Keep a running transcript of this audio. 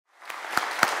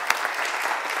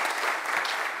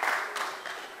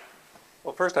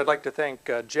Well, first I'd like to thank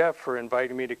Jeff for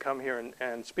inviting me to come here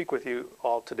and speak with you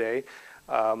all today.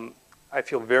 I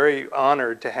feel very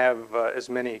honored to have as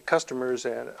many customers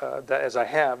as I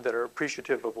have that are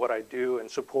appreciative of what I do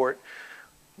and support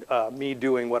me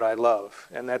doing what I love.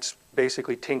 And that's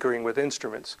basically tinkering with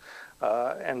instruments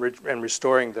and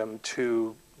restoring them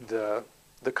to the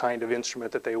kind of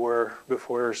instrument that they were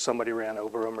before somebody ran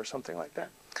over them or something like that.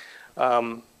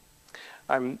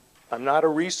 I'm not a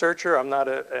researcher, I'm not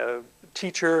a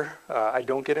teacher. I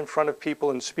don't get in front of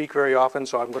people and speak very often,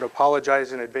 so I'm going to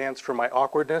apologize in advance for my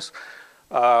awkwardness.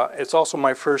 It's also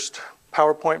my first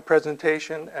PowerPoint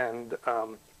presentation, and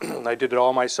I did it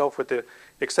all myself with the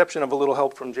exception of a little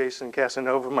help from Jason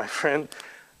Casanova, my friend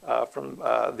from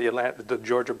the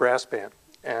Georgia Brass Band.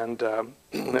 And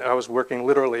I was working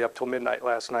literally up till midnight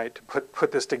last night to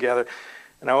put this together.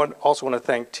 And I also want to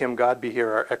thank Tim Godby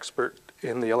here, our expert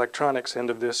in the electronics end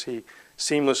of this. He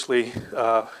seamlessly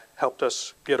helped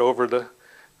us get over the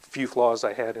few flaws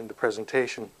I had in the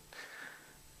presentation.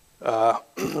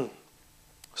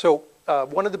 So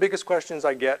one of the biggest questions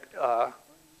I get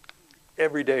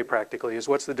every day practically is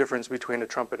what's the difference between a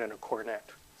trumpet and a cornet?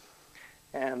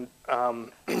 And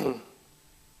it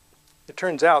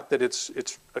turns out that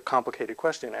it's a complicated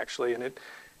question actually, and it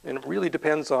really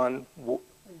depends on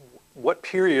what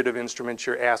period of instruments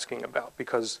you're asking about,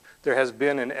 because there has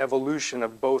been an evolution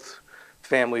of both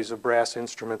families of brass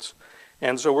instruments.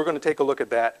 And so we're going to take a look at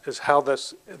that, as how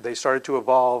they started to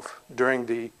evolve during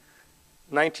the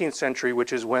 19th century,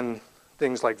 which is when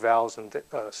things like valves and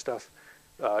stuff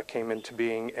came into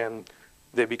being, and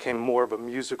they became more of a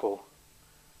musical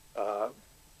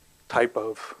type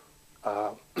of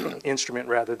instrument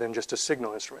rather than just a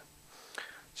signal instrument.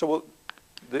 So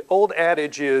the old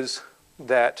adage is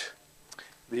that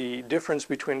the difference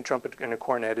between a trumpet and a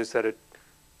cornet is that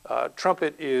a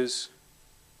trumpet is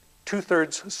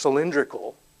 2/3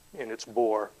 cylindrical in its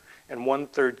bore and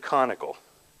 1/3 conical.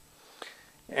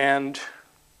 And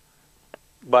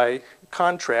by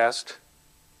contrast,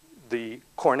 the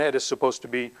cornet is supposed to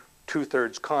be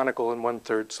 2/3 conical and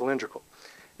 1/3 cylindrical.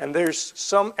 And there's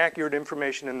some accurate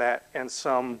information in that and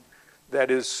some that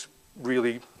is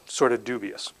really sort of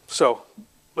dubious. So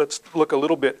let's look a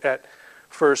little bit at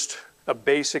first a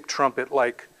basic trumpet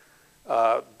like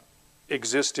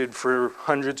existed for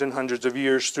hundreds and hundreds of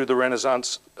years through the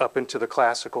Renaissance up into the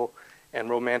classical and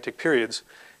Romantic periods.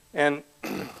 And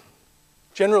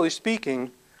generally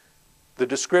speaking, the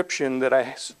description that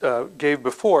I gave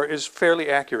before is fairly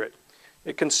accurate.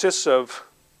 It consists of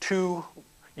 2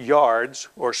 yards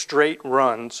or straight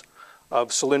runs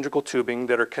of cylindrical tubing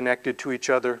that are connected to each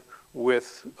other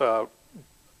with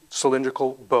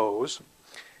cylindrical bows,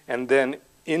 and then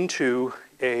into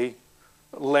a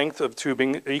length of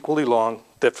tubing equally long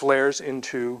that flares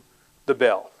into the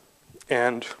bell.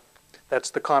 And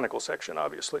that's the conical section,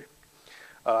 obviously.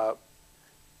 The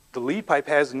lead pipe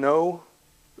has no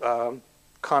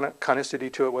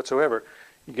conicity to it whatsoever.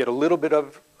 You get a little bit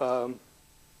of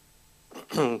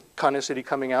conicity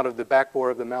coming out of the back bore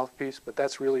of the mouthpiece, but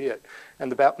that's really it.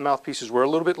 And the mouthpieces were a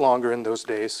little bit longer in those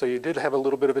days, so you did have a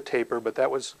little bit of a taper, but that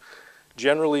was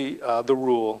generally the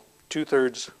rule,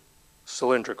 2/3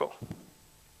 cylindrical.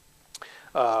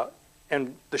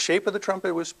 And the shape of the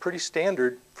trumpet was pretty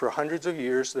standard for hundreds of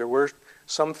years. There were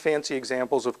some fancy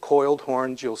examples of coiled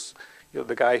horns.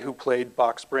 The guy who played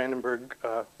Bach's Brandenburg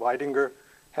Leidinger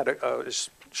is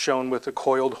shown with a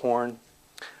coiled horn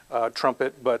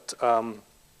trumpet, but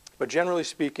generally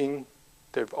speaking,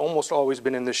 they've almost always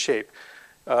been in this shape.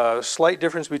 Slight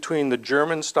difference between the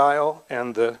German style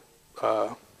and the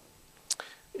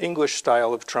English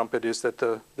style of trumpet is that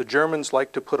the Germans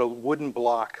like to put a wooden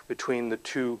block between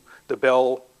the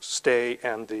bell stay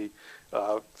and the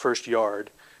first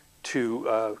yard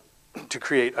to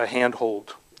create a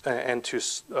handhold and to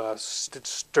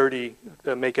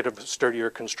make it of sturdier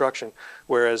construction,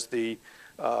 whereas the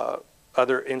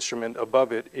other instrument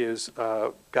above it is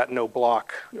got no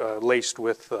block laced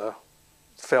with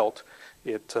felt.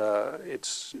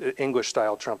 It's English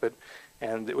style trumpet,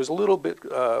 and it was a little bit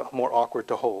more awkward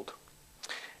to hold.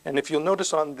 And if you'll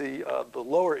notice on the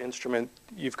lower instrument,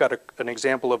 you've got an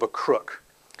example of a crook.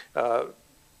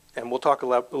 And we'll talk a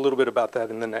little bit about that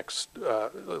in the next, a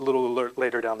little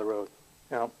later down the road.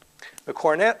 Now, the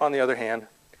cornet, on the other hand,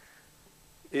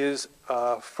 is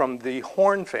from the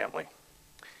horn family.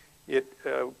 It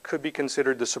could be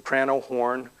considered the soprano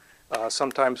horn,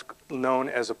 sometimes known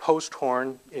as a post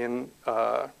horn in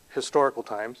historical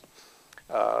times.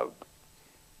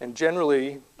 And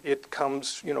generally, it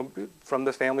comes, from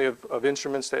the family of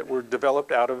instruments that were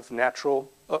developed out of natural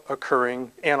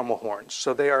occurring animal horns.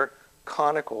 So they are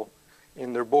conical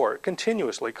in their bore,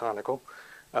 continuously conical,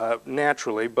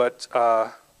 naturally, but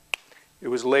it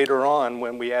was later on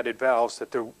when we added valves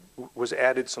that there was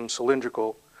added some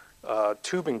cylindrical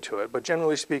tubing to it, but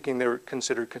generally speaking, they're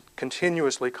considered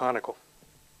continuously conical.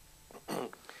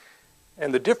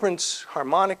 And the difference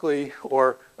harmonically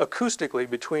or acoustically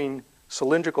between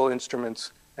cylindrical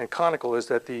instruments and conical is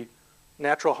that the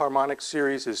natural harmonic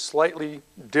series is slightly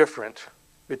different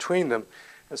between them.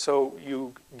 And so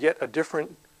you get a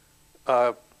different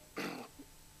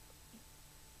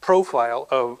profile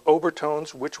of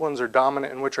overtones, which ones are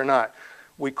dominant and which are not.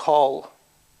 We call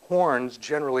horns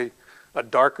generally a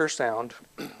darker sound,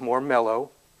 more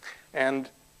mellow, and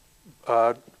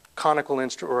conical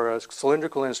or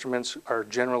cylindrical instruments are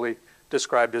generally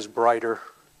described as brighter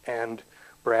and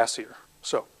brassier.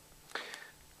 So,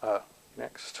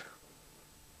 next.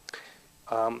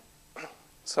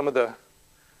 Some of the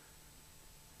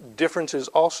differences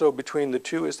also between the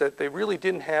two is that they really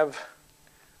didn't have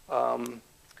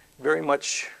very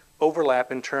much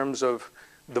overlap in terms of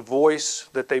the voice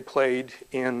that they played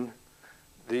in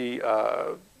the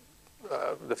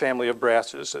family of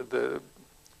brasses. The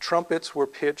trumpets were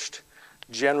pitched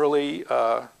generally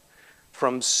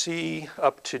from C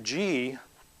up to G,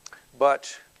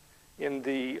 but in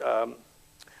the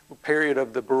period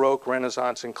of the Baroque,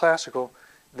 Renaissance, and Classical,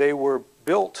 they were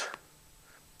built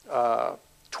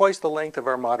twice the length of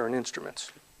our modern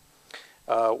instruments.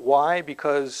 Why?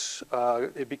 Because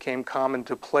it became common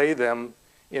to play them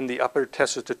in the upper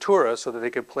tessitura so that they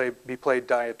could be played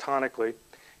diatonically,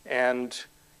 and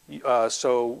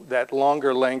so that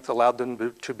longer length allowed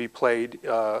them to be played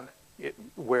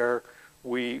where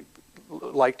we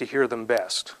like to hear them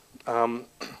best.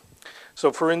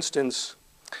 So for instance,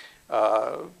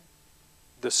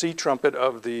 the C trumpet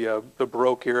of the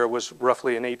Baroque era was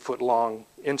roughly an 8-foot long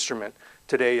instrument.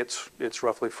 Today it's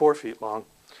roughly 4 feet long,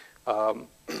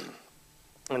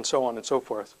 and so on and so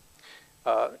forth.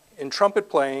 In trumpet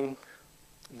playing,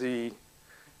 the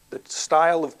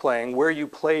style of playing, where you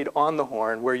played on the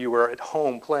horn, where you were at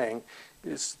home playing,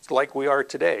 is like we are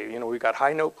today. You know, we got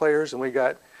high note players and we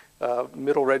got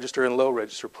middle register and low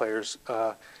register players.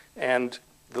 And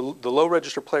the low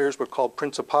register players were called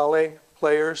principale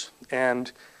players,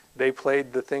 and they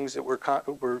played the things that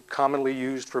were commonly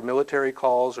used for military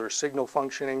calls or signal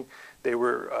functioning. They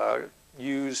were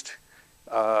used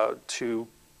to,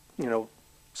 you know,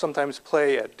 sometimes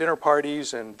play at dinner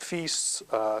parties and feasts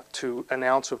to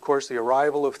announce, of course, the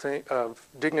arrival of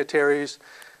dignitaries,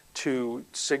 to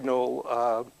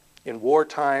signal in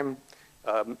wartime.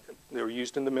 They were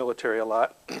used in the military a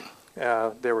lot.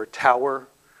 There were tower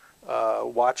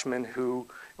watchmen who,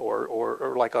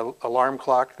 or like an alarm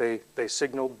clock, they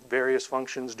signaled various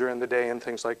functions during the day and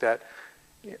things like that.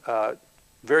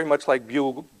 Very much like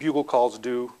bugle calls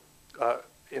do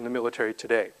in the military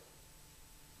today.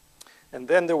 And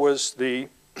then there was the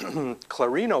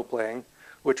clarino playing,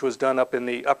 which was done up in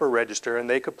the upper register, and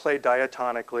they could play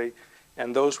diatonically,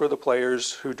 and those were the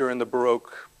players who during the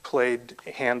Baroque played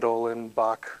Handel and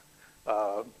Bach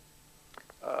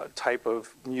type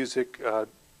of music,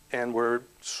 and were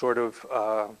sort of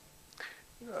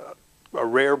a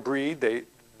rare breed.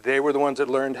 They were the ones that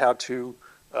learned how to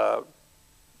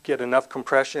get enough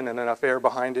compression and enough air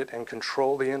behind it and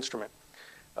control the instrument.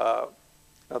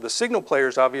 Now, the signal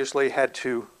players obviously had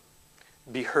to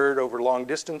be heard over long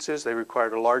distances. They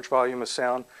required a large volume of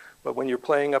sound. But when you're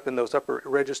playing up in those upper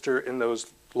register in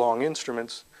those long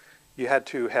instruments, you had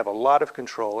to have a lot of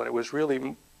control. And it was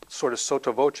really sort of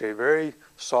sotto voce, very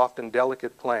soft and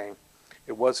delicate playing.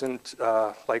 It wasn't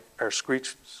like our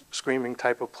screaming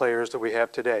type of players that we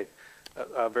have today.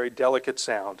 A very delicate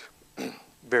sound,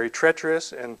 very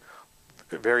treacherous and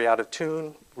very out of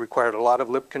tune, required a lot of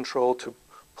lip control to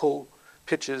pull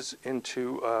pitches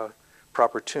into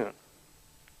proper tune.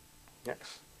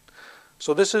 Next.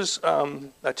 So this is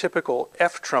a typical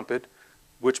F trumpet,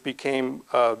 which became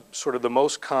sort of the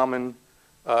most common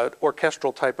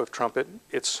orchestral type of trumpet.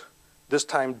 It's this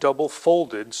time double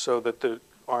folded so that the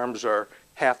arms are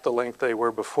half the length they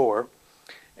were before.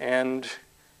 And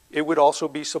it would also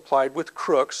be supplied with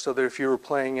crooks so that if you were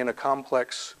playing in a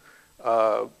complex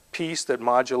piece that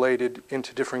modulated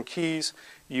into different keys,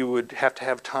 you would have to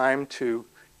have time to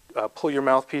pull your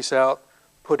mouthpiece out,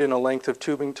 put in a length of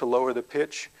tubing to lower the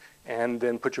pitch, and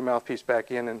then put your mouthpiece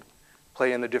back in and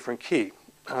play in the different key.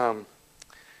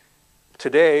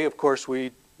 Today, of course,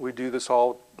 we do this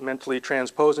all mentally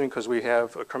transposing because we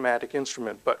have a chromatic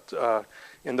instrument, but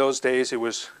in those days it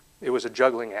was a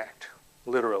juggling act,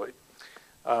 literally.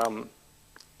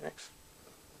 Next.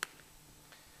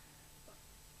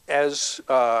 As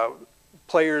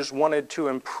players wanted to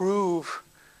improve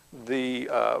the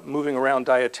moving around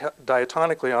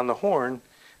diatonically on the horn,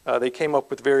 they came up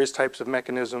with various types of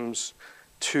mechanisms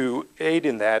to aid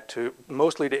in that,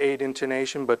 mostly to aid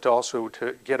intonation, but also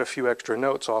to get a few extra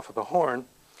notes off of the horn.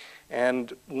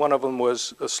 And one of them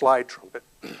was a slide trumpet.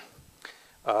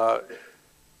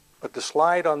 But the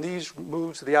slide on these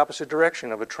moves the opposite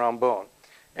direction of a trombone.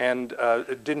 And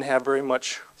it didn't have very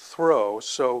much throw,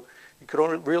 so you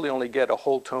could really only get a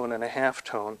whole tone and a half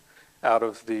tone out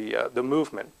of the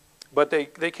movement. But they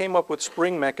came up with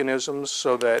spring mechanisms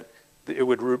so that it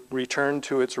would return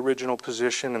to its original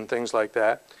position and things like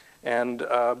that. And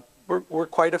were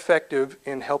quite effective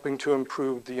in helping to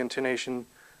improve the intonation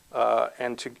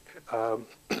and to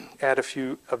add a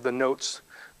few of the notes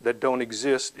that don't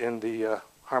exist in the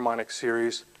harmonic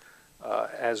series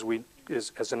as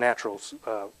a natural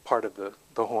part of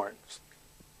the horns.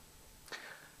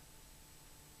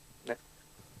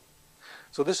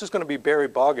 So this is going to be Barry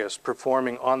Boggess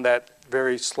performing on that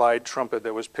very slide trumpet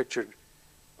that was pictured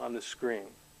on the screen.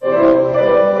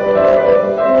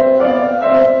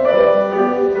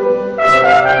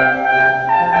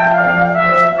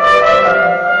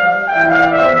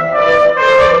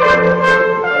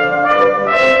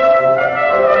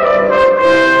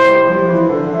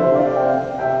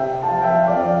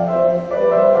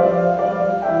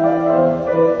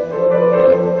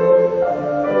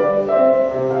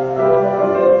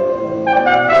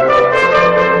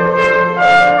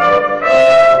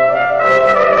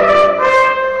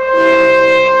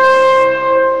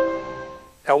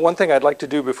 One thing I'd like to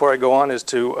do before I go on is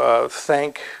to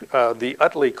thank the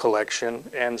Utley collection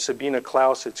and Sabina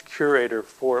Klaus, its curator,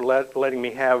 for letting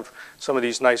me have some of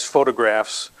these nice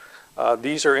photographs.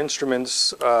 These are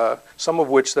instruments, some of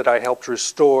which that I helped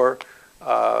restore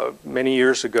many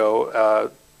years ago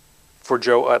for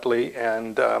Joe Utley,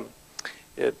 and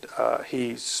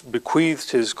he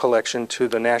bequeathed his collection to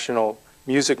the National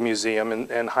Music Museum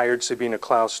and hired Sabina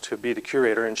Klaus to be the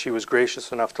curator, and she was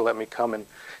gracious enough to let me come and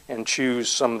choose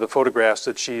some of the photographs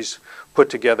that she's put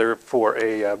together for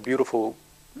a beautiful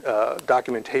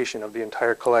documentation of the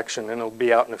entire collection, and it'll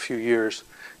be out in a few years.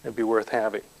 It'll be worth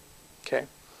having. Okay.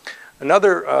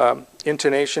 Another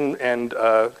intonation and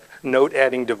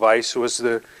note-adding device was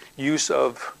the use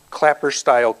of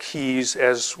clapper-style keys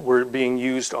as were being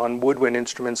used on woodwind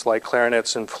instruments like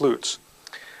clarinets and flutes.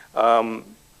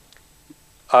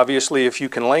 Obviously, if you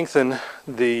can lengthen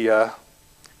the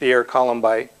air column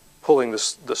by pulling the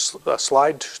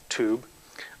slide tube,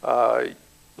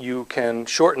 you can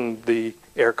shorten the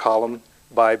air column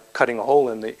by cutting a hole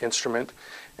in the instrument.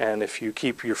 And if you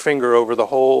keep your finger over the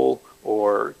hole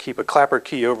or keep a clapper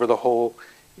key over the hole,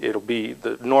 it'll be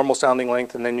the normal sounding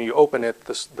length, and then you open it,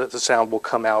 the sound will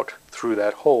come out through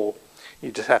that hole.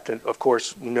 You just have to, of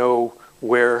course, know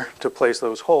where to place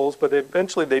those holes, but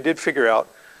eventually they did figure out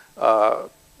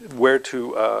where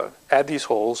to add these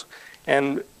holes,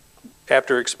 and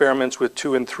after experiments with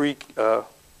 2 and 3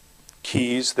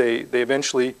 keys, they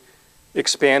eventually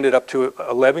expanded up to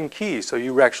 11 keys, so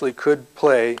you actually could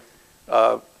play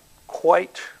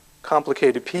quite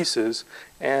complicated pieces.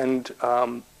 And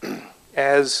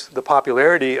as the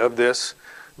popularity of this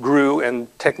grew and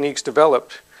techniques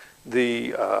developed,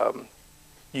 the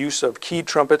use of keyed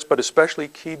trumpets, but especially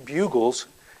keyed bugles,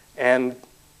 and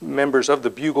members of the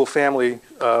bugle family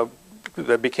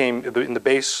that became, in the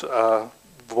bass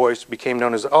voice, became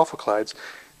known as the alphaclides.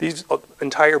 These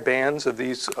entire bands of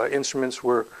these instruments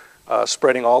were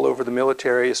spreading all over the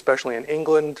military, especially in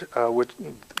England, with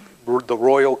the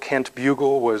Royal Kent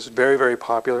Bugle was very, very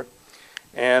popular,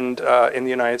 and in the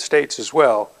United States as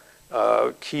well.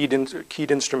 Keyed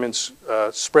instruments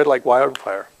spread like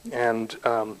wildfire, and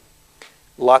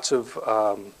lots of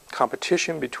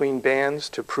competition between bands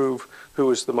to prove who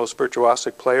was the most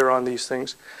virtuosic player on these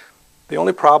things. The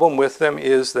only problem with them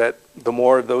is that the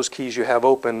more of those keys you have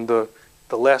open, the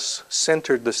less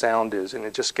centered the sound is, and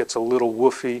it just gets a little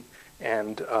woofy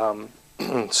and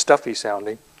stuffy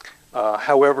sounding.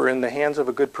 However, in the hands of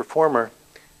a good performer,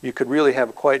 you could really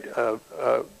have quite a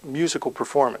musical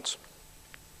performance.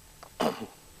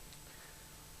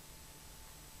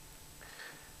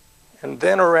 And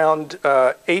then around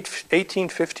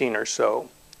 1815 or so,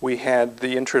 we had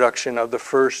the introduction of the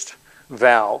first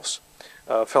valves.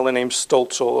 A fellow named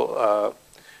Stoelzel,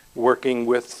 working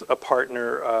with a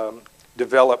partner,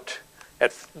 developed,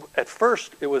 at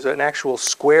first it was an actual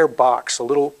square box, a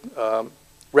little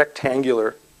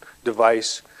rectangular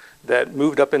device that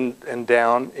moved up and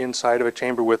down inside of a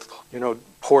chamber with,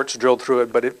 ports drilled through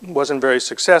it, but it wasn't very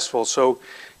successful. So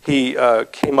he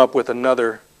came up with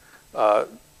another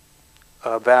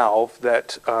valve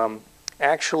that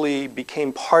actually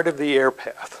became part of the air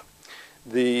path.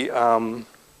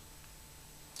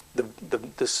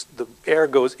 the air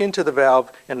goes into the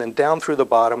valve and then down through the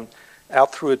bottom,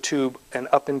 out through a tube, and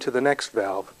up into the next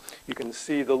valve. You can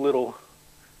see the little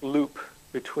loop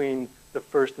between the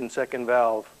first and second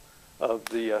valve of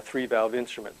the three-valve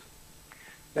instrument.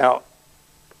 Now,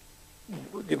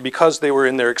 because they were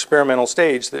in their experimental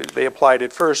stage, they applied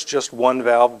at first just one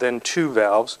valve, then two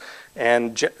valves,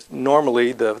 and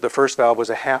normally the first valve was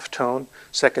a half tone,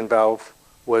 second valve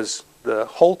was the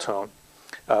whole tone.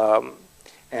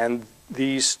 And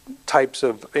these types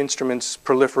of instruments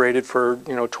proliferated for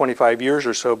 25 years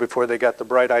or so before they got the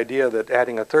bright idea that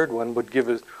adding a third one would give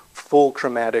a full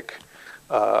chromatic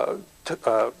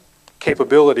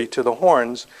capability to the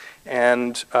horns.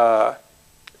 And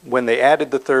when they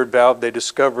added the third valve, they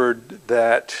discovered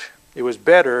that it was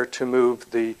better to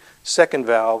move the second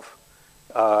valve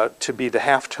to be the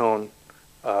half-tone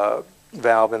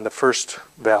valve and the first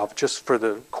valve, just for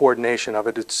the coordination of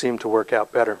it. It seemed to work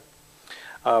out better.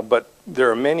 But there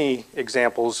are many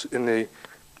examples in the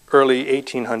early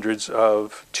 1800s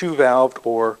of two-valved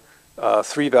or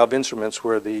three-valve instruments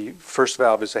where the first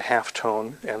valve is a half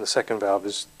tone and the second valve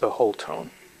is the whole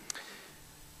tone.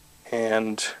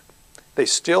 And they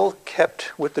still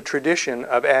kept with the tradition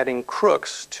of adding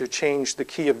crooks to change the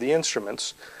key of the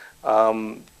instruments.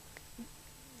 And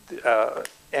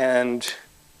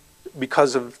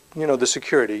because of the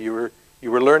security, you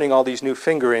were learning all these new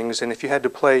fingerings, and if you had to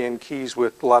play in keys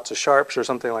with lots of sharps or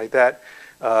something like that,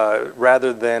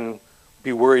 rather than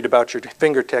be worried about your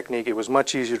finger technique, it was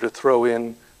much easier to throw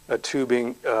in a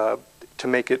tubing to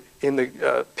make it in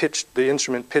the the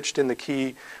instrument pitched in the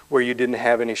key where you didn't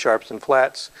have any sharps and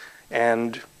flats,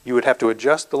 and you would have to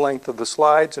adjust the length of the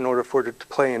slides in order for it to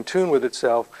play in tune with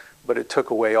itself, but it took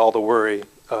away all the worry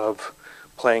of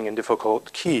playing in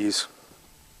difficult keys.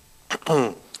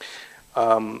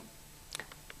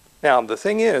 Now, the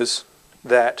thing is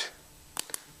that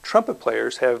trumpet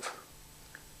players have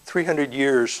 300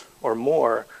 years or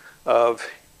more of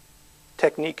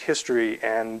technique history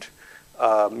and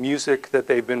music that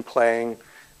they've been playing.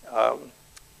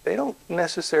 They don't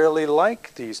necessarily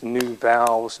like these new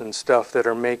valves and stuff that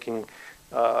are making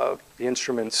the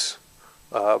instruments,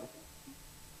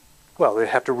 well, they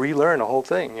have to relearn a whole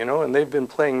thing, and they've been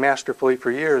playing masterfully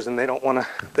for years, and they don't want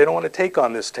to take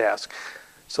on this task.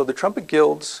 So the trumpet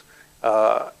guilds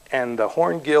and the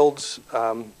horn guilds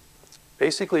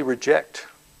basically reject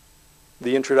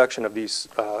the introduction of these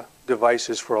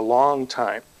devices for a long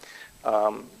time.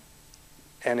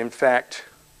 And in fact,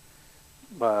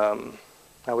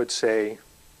 I would say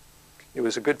it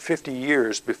was a good 50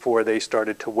 years before they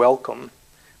started to welcome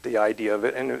the idea of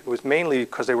it. And it was mainly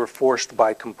because they were forced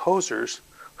by composers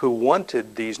who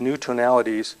wanted these new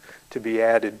tonalities to be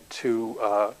added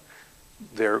to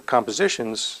their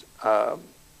compositions.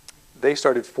 They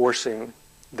started forcing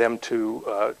them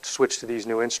to switch to these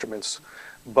new instruments.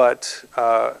 But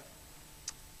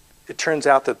it turns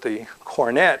out that the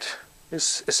cornet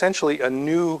is essentially a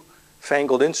new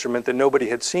fangled instrument that nobody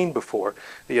had seen before.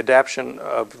 The adaptation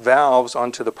of valves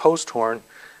onto the post horn,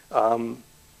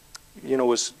 there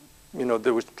was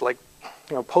like,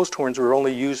 post horns were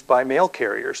only used by mail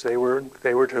carriers. They were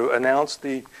to announce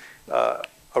the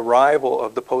arrival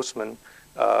of the postman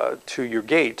to your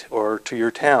gate or to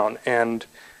your town. And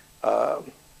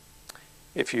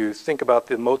if you think about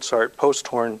the Mozart post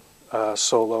horn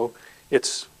solo,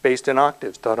 it's based in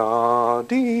octaves.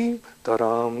 Da-da-dee,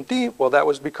 da-dum-dee. Well, that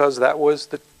was because that was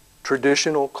the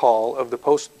traditional call of the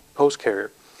post carrier.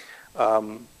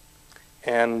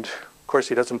 And of course,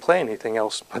 he doesn't play anything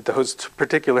else but those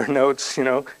particular notes,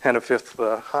 and a fifth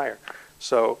higher.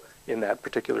 So in that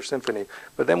particular symphony.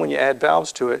 But then when you add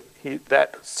valves to it,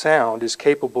 that sound is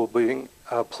capable of being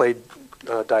played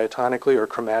diatonically or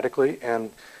chromatically,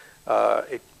 and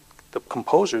the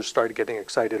composers started getting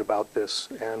excited about this.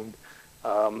 And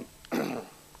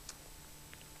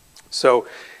so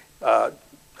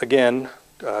again,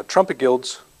 trumpet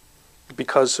guilds,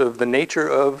 because of the nature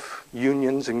of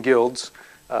unions and guilds,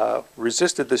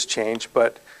 resisted this change,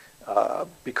 but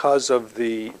because of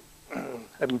the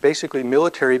basically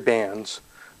military bands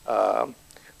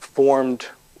formed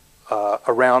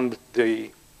around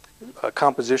the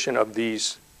composition of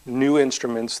these new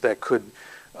instruments that could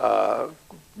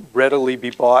readily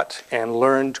be bought and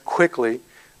learned quickly.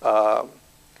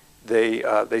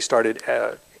 They started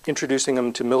introducing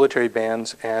them to military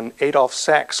bands, and Adolph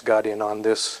Sax got in on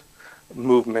this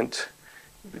movement,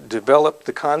 developed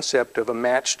the concept of a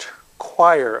matched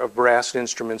choir of brass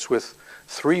instruments with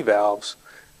three valves.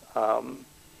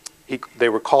 They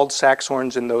were called sax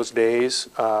horns in those days,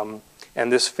 and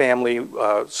this family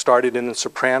started in the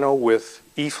soprano with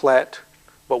E-flat,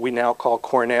 what we now call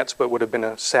cornets, but would have been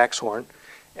a sax horn,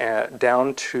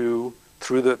 down to,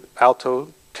 through the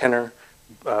alto, tenor,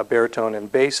 baritone,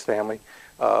 and bass family,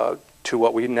 to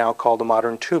what we now call the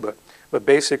modern tuba. But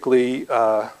basically,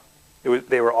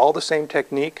 they were all the same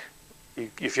technique.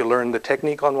 If you learned the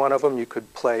technique on one of them, you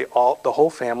could play the whole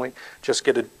family, just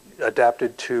get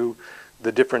adapted to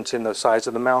the difference in the size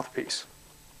of the mouthpiece.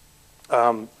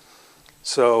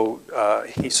 So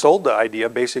he sold the idea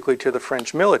basically to the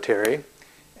French military,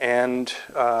 and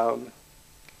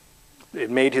it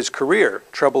made his career.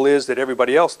 Trouble is that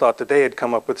everybody else thought that they had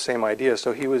come up with the same idea,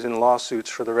 so he was in lawsuits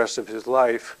for the rest of his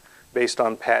life based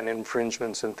on patent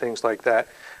infringements and things like that.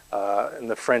 And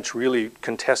the French really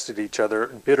contested each other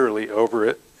bitterly over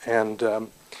it, and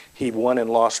he won and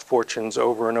lost fortunes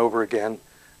over and over again.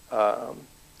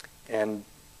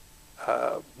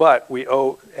 But we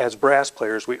owe, as brass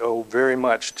players, we owe very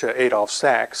much to Adolph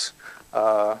Sax,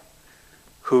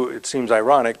 who, it seems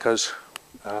ironic because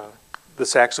the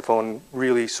saxophone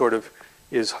really sort of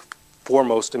is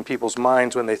foremost in people's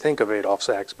minds when they think of Adolph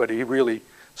Sax, but he really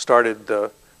started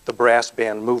the brass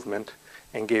band movement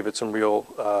and gave it some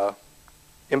real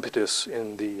impetus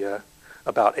in the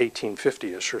about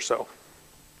 1850-ish or so.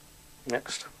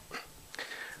 Next.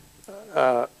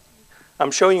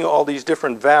 I'm showing you all these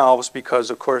different valves because,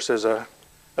 of course, as a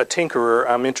tinkerer,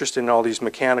 I'm interested in all these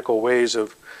mechanical ways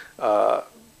of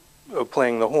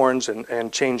playing the horns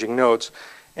and changing notes.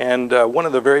 And one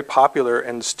of the very popular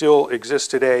and still exists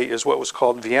today is what was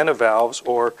called Vienna valves,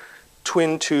 or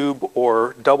twin tube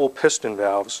or double piston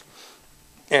valves.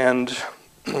 And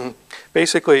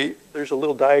basically, there's a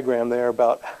little diagram there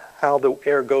about how the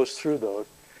air goes through those.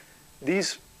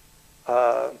 These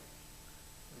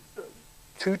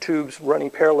two tubes running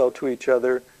parallel to each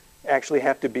other actually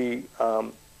have to be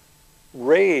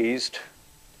raised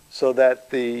so that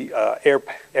the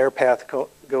air path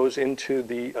goes into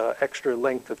the extra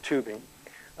length of tubing.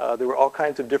 There were all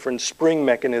kinds of different spring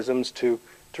mechanisms to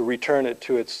return it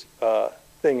to its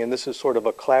thing, and this is sort of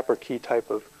a clapper key type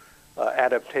of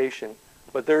adaptation.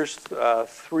 But there's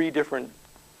 3 different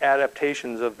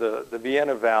adaptations of the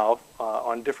Vienna valve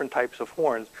on different types of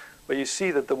horns. But you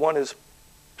see that the one is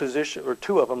positioned, or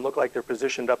 2 of them look like they're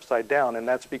positioned upside down, and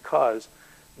that's because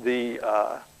the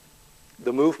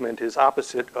movement is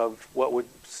opposite of what would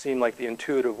seem like the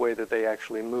intuitive way that they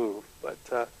actually move.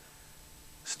 But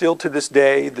still to this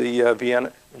day, the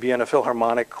Vienna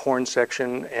Philharmonic horn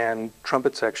section and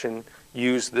trumpet section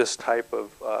use this type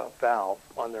of valve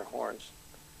on their horns.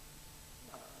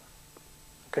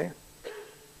 Okay.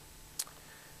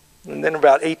 And then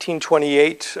about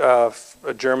 1828, a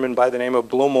German by the name of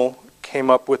Bluhmel came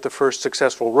up with the first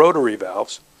successful rotary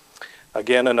valves.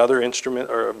 Again, another instrument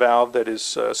or a valve that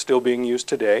is still being used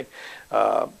today.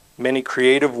 Many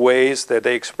creative ways that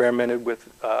they experimented with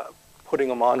putting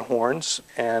them on horns,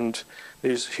 and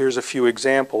here's a few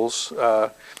examples.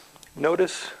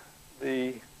 Notice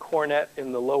the cornet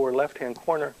in the lower left-hand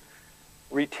corner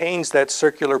retains that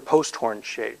circular post horn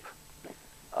shape.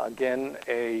 Again,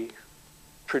 a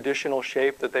traditional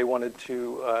shape that they wanted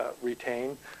to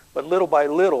retain, but little by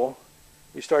little,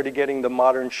 you started getting the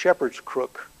modern shepherd's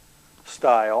crook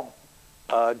style,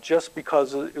 just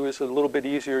because it was a little bit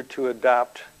easier to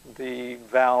adapt the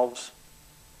valves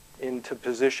into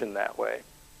position that way.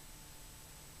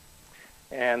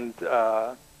 And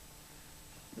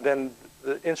then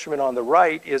the instrument on the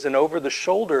right is an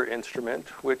over-the-shoulder instrument,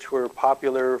 which were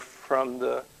popular from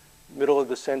the middle of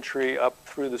the century up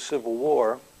through the Civil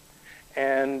War.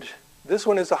 And this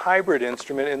one is a hybrid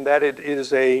instrument in that it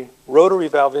is a rotary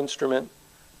valve instrument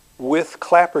with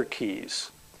clapper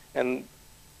keys. And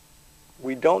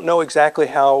we don't know exactly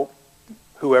how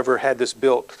whoever had this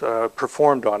built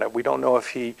performed on it. We don't know if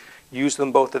he used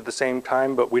them both at the same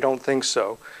time, but we don't think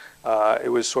so. It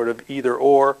was sort of either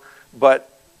or, but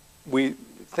we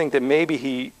think that maybe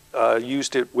he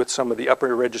used it with some of the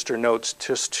upper register notes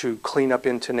just to clean up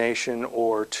intonation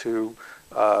or to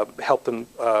help them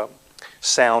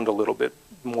sound a little bit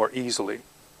more easily.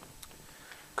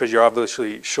 Because you're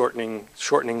obviously shortening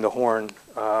the horn,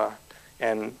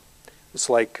 and it's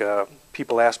like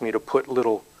people ask me to put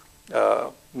little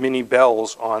mini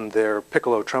bells on their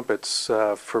piccolo trumpets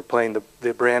for playing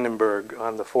the Brandenburg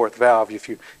on the 4th valve. If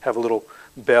you have a little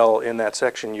bell in that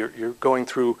section, you're going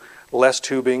through less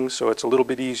tubing, so it's a little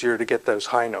bit easier to get those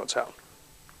high notes out.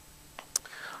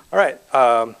 All right,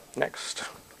 next.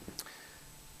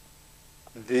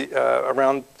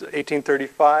 Around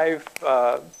 1835,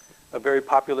 a very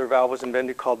popular valve was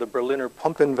invented called the Berliner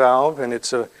Pumpen valve, and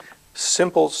it's a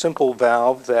simple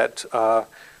valve that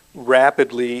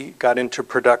rapidly got into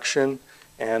production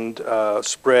and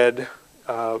spread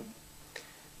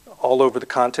all over the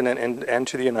continent and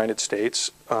to the United States.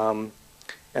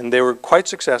 And they were quite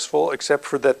successful, except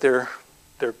for that they're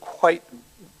quite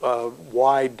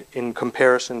wide in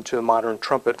comparison to a modern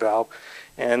trumpet valve.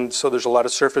 And so there's a lot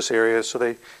of surface area, so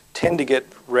they tend to get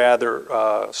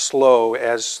rather slow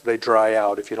as they dry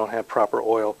out if you don't have proper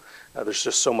oil. There's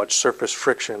just so much surface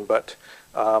friction, but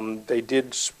they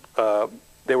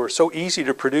were so easy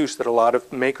to produce that a lot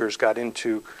of makers got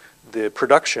into the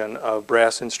production of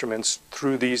brass instruments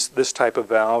through this type of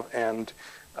valve, and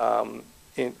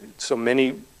so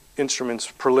many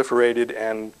instruments proliferated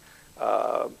and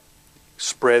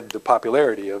spread the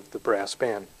popularity of the brass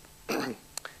band.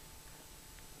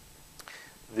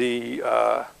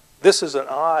 This is an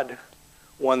odd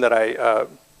one that I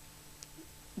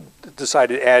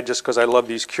decided to add just because I love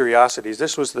these curiosities.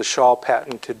 This was the Shaw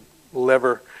patented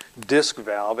lever disc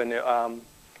valve, and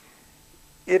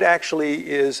it actually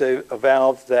is a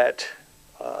valve that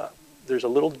there's a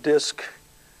little disc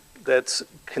that's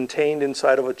contained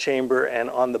inside of a chamber, and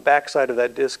on the back side of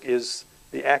that disc is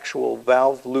the actual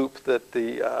valve loop that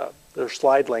the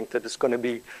slide length that is going to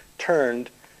be turned,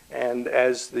 and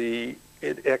as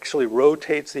it actually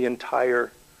rotates the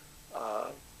entire,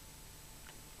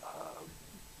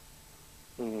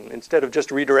 instead of just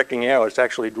redirecting air, it's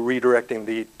actually redirecting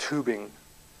the tubing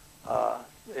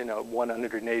in a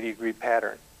 180-degree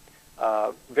pattern.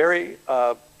 Very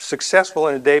successful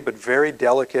in a day, but very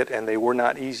delicate, and they were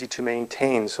not easy to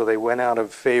maintain, so they went out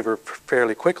of favor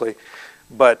fairly quickly.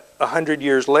 But 100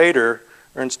 years later,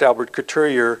 Ernst Albert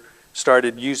Couturier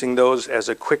started using those as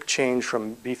a quick change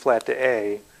from B flat to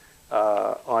A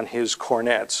on his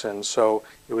cornets, and so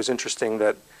it was interesting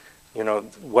that, you know,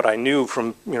 what I knew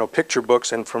from, you know, picture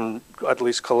books and from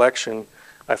Utley's collection,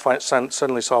 I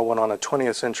suddenly saw one on a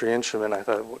 20th century instrument. I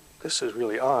thought, well, this is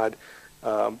really odd.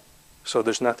 So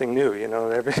there's nothing new, you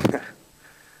know.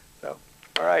 So,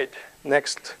 all right,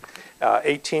 next,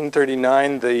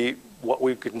 1839, what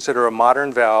we consider a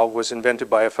modern valve was invented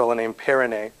by a fellow named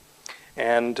Perinet,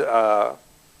 and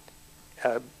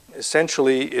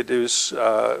essentially it is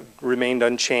remained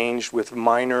unchanged with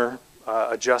minor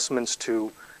adjustments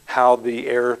to how the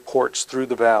air ports through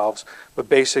the valves, but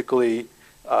basically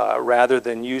rather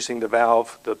than using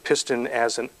the piston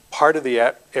as a part of the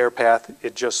air path,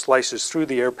 it just slices through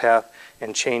the air path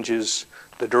and changes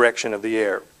the direction of the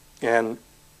air. And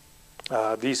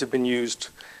these have been used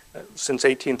since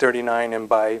 1839, and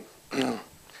by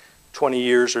 20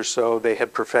 years or so, they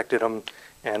had perfected them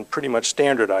and pretty much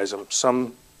standardized them.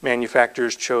 Some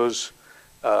manufacturers chose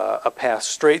a path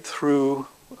straight through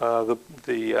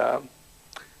the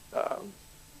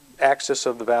axis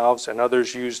of the valves, and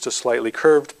others used a slightly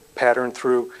curved pattern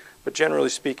through, but generally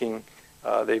speaking,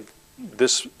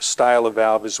 this style of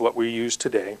valve is what we use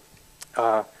today.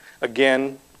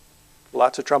 Again,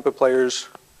 lots of trumpet players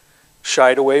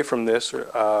shied away from this,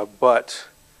 but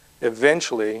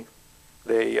eventually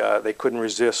they couldn't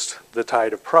resist the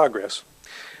tide of progress.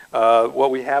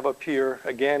 What we have up here,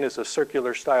 again, is a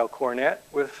circular style cornet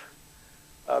with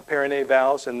Perinet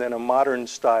valves, and then a modern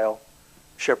style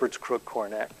shepherd's crook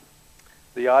cornet.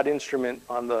 The odd instrument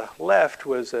on the left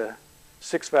was a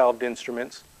 6-valved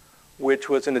instrument, which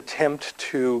was an attempt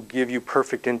to give you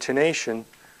perfect intonation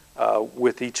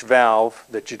with each valve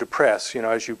that you depress. You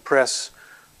know, as you press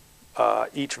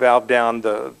each valve down,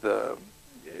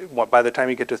 by the time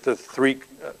you get to the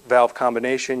 3-valve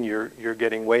combination, you're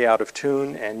getting way out of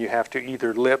tune, and you have to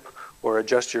either lip or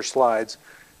adjust your slides.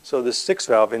 So the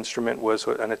 6-valve instrument was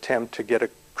an attempt to get a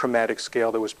chromatic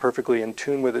scale that was perfectly in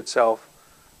tune with itself.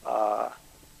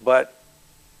 But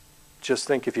just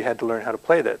think if you had to learn how to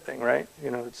play that thing, right? You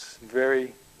know, it's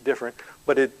very different.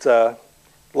 But it,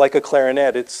 like a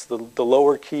clarinet, it's the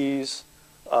lower keys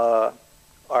are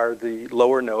the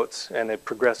lower notes, and it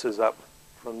progresses up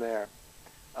from there.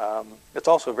 It's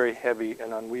also very heavy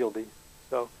and unwieldy.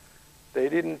 So they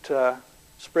didn't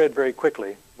spread very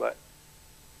quickly, but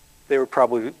they were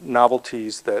probably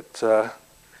novelties that,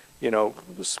 you know,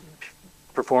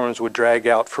 performers would drag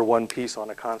out for one piece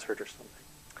on a concert or something.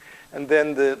 And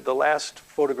then the last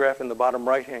photograph in the bottom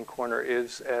right-hand corner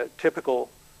is a typical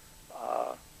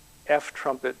F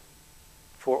trumpet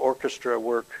for orchestra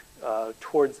work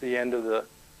towards the end of the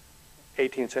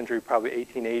 18th century, probably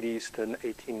 1880s to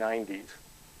 1890s.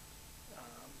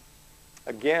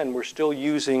 Again, we're still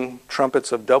using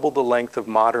trumpets of double the length of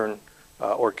modern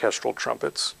orchestral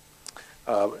trumpets.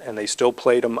 And they still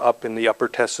played them up in the upper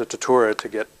tessitura to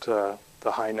get the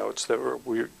high notes that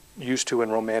we're used to in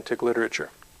Romantic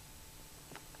literature.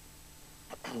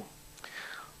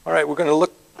 All right, we're going to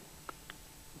look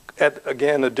at,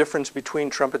 again, the difference between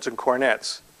trumpets and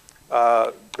cornets.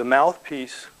 The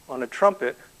mouthpiece on a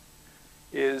trumpet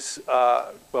is,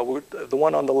 well, the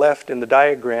one on the left in the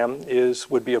diagram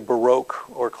would be a Baroque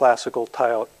or classical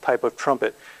type of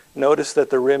trumpet. Notice that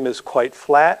the rim is quite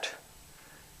flat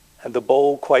and the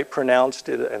bowl quite pronounced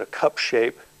in a cup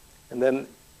shape, and then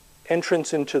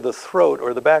entrance into the throat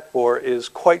or the back bore is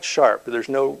quite sharp. There's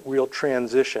no real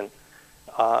transition.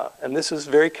 And this is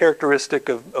very characteristic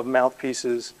of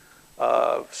mouthpieces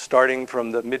starting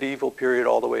from the medieval period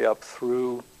all the way up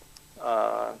through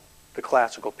the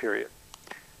classical period.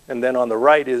 And then on the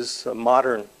right is a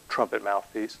modern trumpet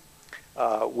mouthpiece,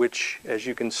 which, as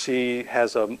you can see,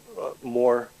 has a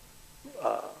more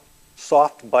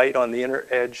soft bite on the inner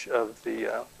edge of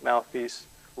the mouthpiece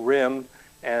rim,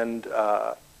 and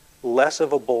less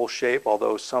of a bowl shape,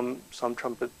 although some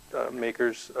trumpet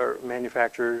makers or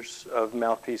manufacturers of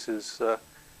mouthpieces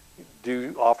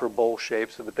do offer bowl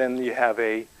shapes. But then you have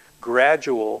a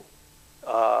gradual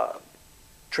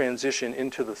transition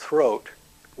into the throat,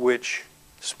 which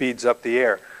speeds up the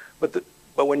air. But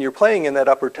when you're playing in that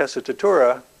upper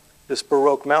tessitura, this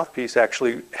Baroque mouthpiece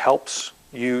actually helps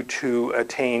you to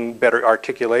attain better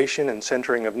articulation and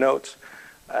centering of notes,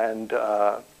 and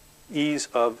ease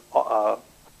of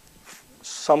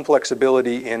some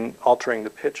flexibility in altering the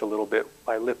pitch a little bit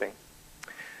by lipping.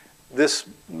 This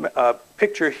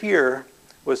picture here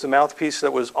was the mouthpiece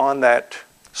that was on that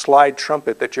slide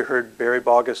trumpet that you heard Barry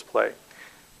Boggess play.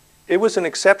 It was an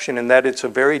exception in that it's a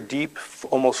very deep,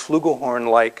 almost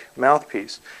flugelhorn-like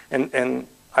mouthpiece. And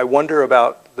I wonder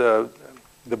about the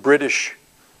British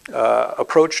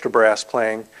approach to brass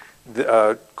playing.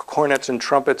 Cornets and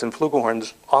trumpets and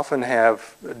flugelhorns often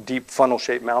have deep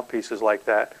funnel-shaped mouthpieces like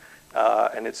that,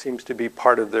 and it seems to be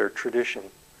part of their tradition.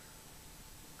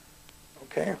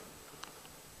 Okay.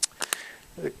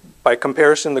 By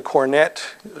comparison, the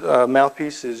cornet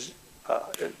mouthpiece is,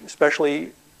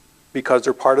 especially because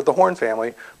they're part of the horn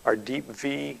family, are deep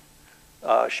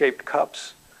V-shaped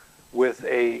cups with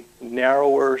a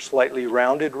narrower, slightly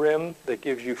rounded rim that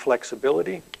gives you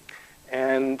flexibility.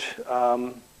 And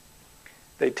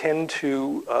they tend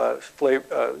to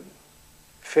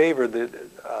favor the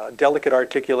delicate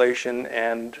articulation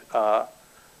and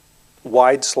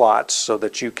wide slots so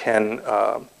that you can,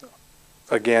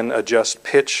 again, adjust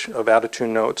pitch of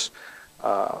out-of-tune notes.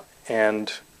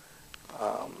 And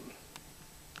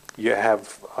you have,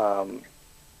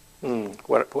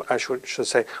 what I should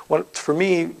say, for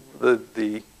me,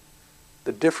 the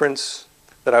difference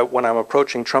that when I'm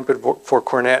approaching trumpet for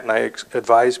cornet, and I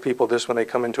advise people this when they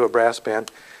come into a brass band,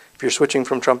 if you're switching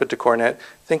from trumpet to cornet,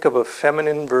 think of a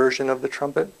feminine version of the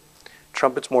trumpet.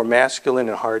 Trumpet's more masculine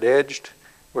and hard-edged,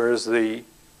 whereas the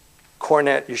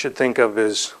cornet you should think of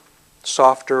as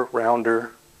softer,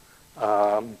 rounder,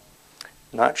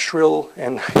 not shrill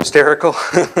and hysterical.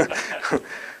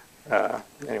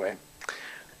 Anyway.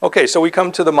 Okay, so we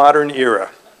come to the modern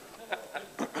era.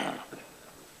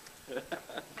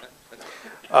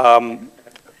 Around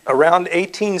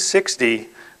 1860,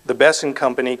 the Besson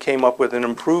Company came up with an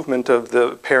improvement of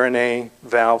the Perinet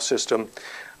valve system,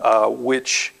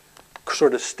 which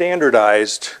sort of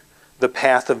standardized the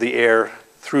path of the air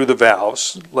through the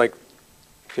valves. Like,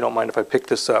 if you don't mind if I pick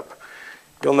this up,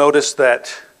 you'll notice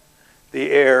that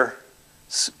the air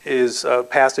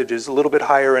passage is a little bit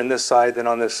higher on this side than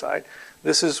on this side.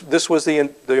 This was the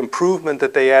improvement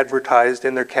that they advertised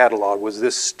in their catalog, was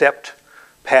this stepped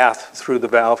path through the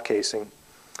valve casing.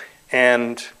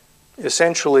 And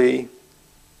essentially,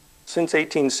 since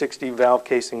 1860, valve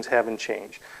casings haven't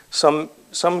changed. Some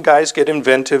guys get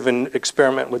inventive and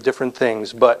experiment with different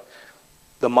things, but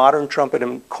the modern trumpet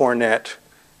and cornet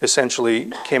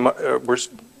essentially were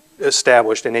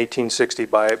established in 1860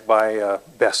 by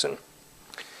Besson.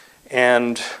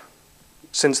 And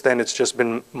since then, it's just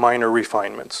been minor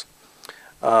refinements.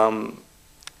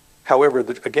 However,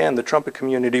 again, the trumpet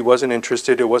community wasn't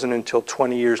interested. It wasn't until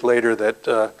 20 years later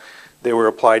that they were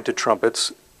applied to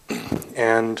trumpets.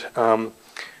 And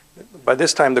by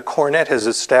this time, the cornet has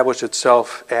established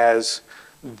itself as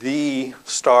the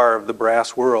star of the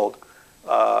brass world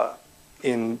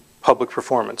in public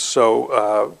performance.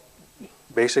 So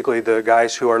basically, the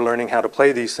guys who are learning how to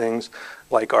play these things,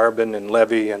 like Arbin and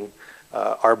Levy and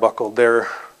Arbuckle, they're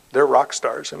rock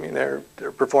stars. I mean, they're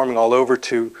performing all over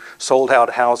to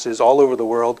sold-out houses all over the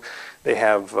world. They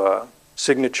have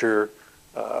signature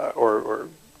or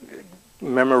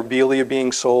memorabilia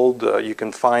being sold. You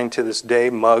can find to this day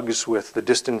mugs with the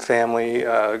Distant Family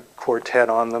quartet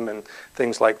on them and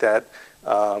things like that.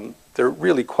 They're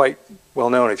really quite well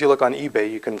known. If you look on eBay,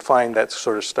 you can find that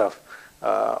sort of stuff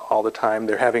all the time.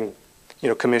 They're having,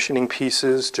 commissioning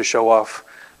pieces to show off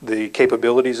the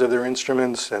capabilities of their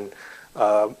instruments, and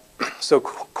so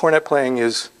cornet playing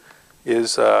is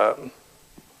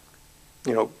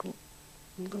you know,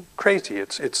 crazy.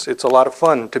 It's a lot of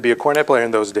fun to be a cornet player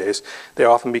in those days. They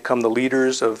often become the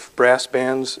leaders of brass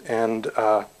bands, and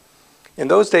in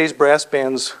those days, brass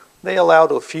bands, they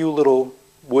allowed a few little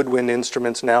woodwind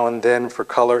instruments now and then for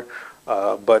color,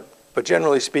 but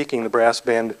generally speaking, the brass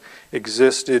band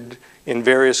existed in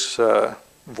various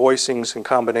voicings and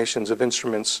combinations of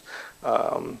instruments,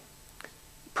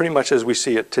 pretty much as we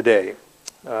see it today.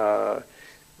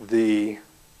 The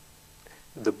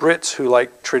Brits, who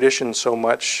like tradition so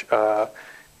much,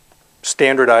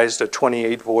 standardized a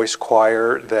 28-voice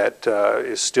choir that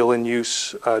is still in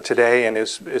use today and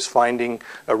is finding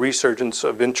a resurgence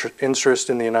of interest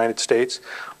in the United States.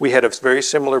 We had a very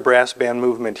similar brass band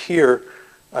movement here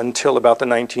until about the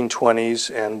 1920s,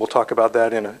 and we'll talk about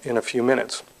that in a few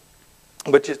minutes.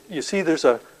 But you see there's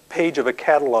a page of a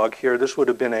catalog here. This would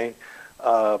have been a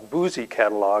Boosey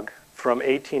Catalog from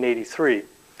 1883.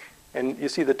 And you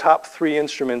see the top three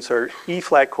instruments are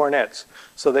E-flat cornets.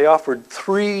 So they offered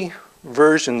three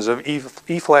versions of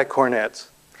E-flat cornets.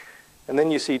 And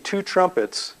then you see two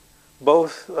trumpets,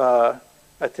 both, I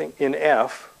think, in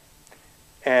F.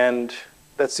 And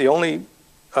that's the only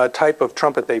type of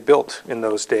trumpet they built in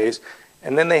those days.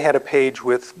 And then they had a page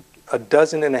with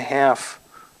 12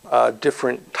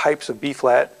 different types of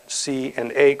B-flat, C,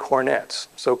 and A cornets.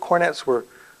 So cornets were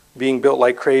being built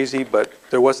like crazy, but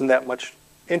there wasn't that much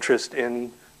interest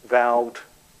in valved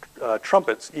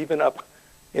trumpets, even up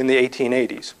in the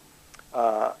 1880s.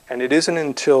 And it isn't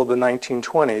until the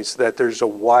 1920s that there's a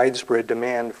widespread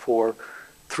demand for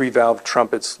three-valve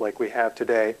trumpets like we have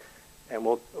today, and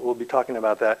we'll be talking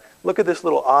about that. Look at this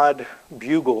little odd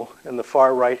bugle in the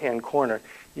far right-hand corner.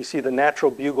 You see the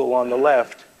natural bugle on the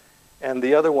left, and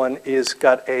the other one is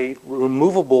got a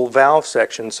removable valve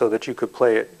section so that you could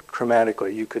play it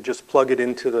chromatically. You could just plug it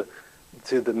into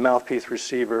the mouthpiece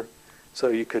receiver, so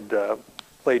you could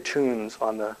play tunes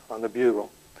on the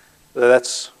bugle.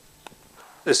 That's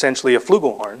essentially a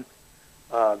flugelhorn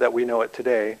that we know it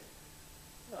today,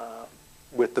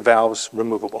 with the valves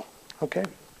removable. Okay.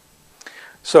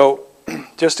 So,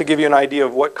 just to give you an idea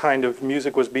of what kind of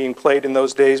music was being played in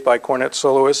those days by cornet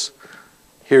soloists,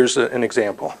 here's an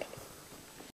example.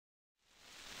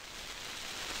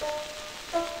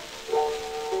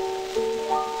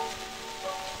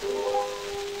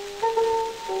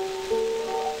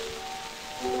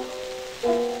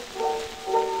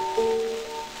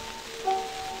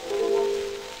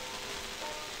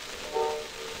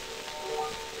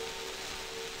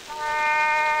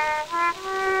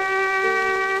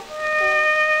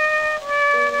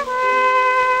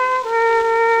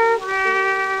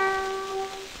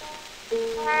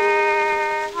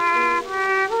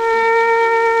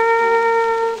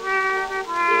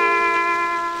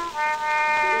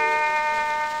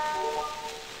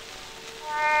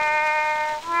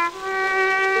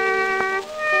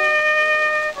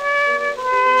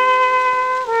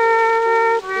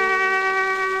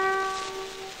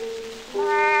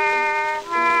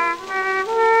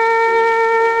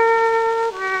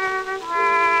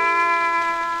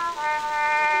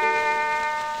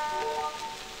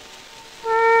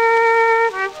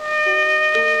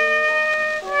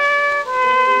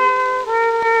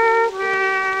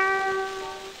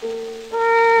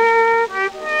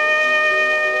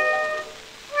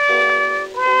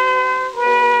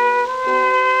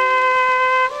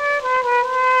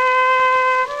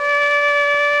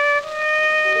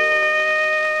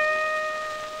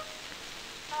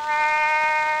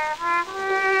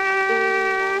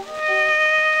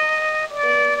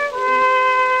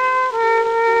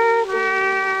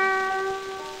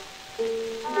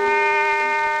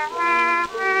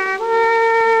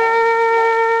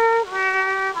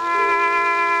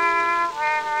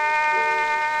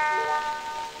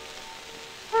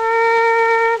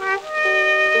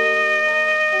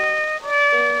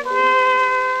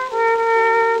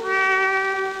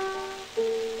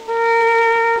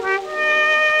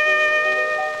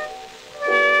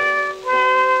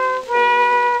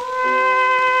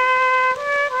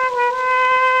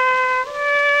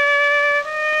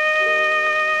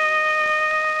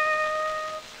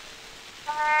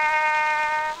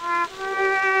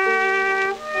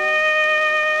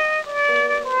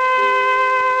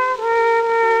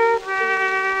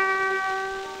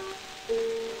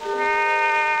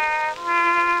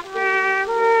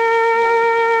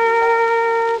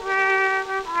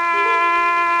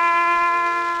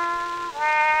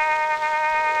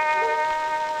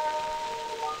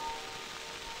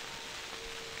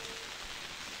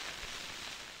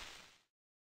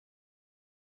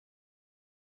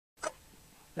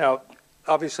 Now,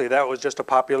 obviously that was just a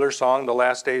popular song, The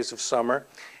Last Days of Summer,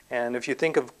 And if you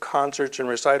think of concerts and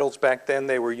recitals back then,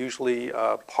 they were usually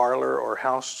parlor or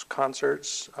house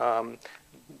concerts,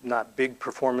 not big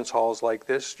performance halls like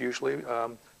this, usually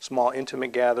small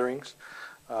intimate gatherings.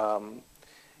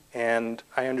 And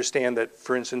I understand that,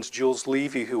 for instance, Jules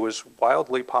Levy, who was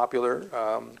wildly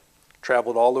popular,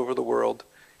 traveled all over the world.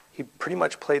 He pretty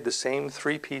much played the same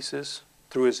 3 pieces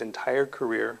through his entire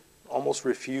career, almost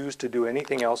refused to do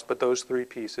anything else but those 3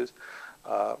 pieces.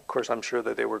 Of course, I'm sure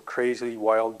that they were crazy,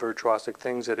 wild, virtuosic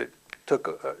things that it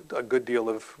took a good deal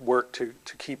of work to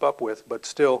keep up with, but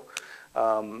still,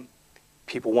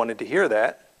 people wanted to hear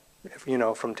that. If, you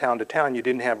know, from town to town, you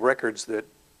didn't have records that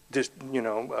just, you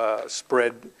know,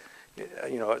 spread,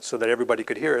 you know, so that everybody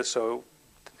could hear it. So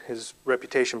his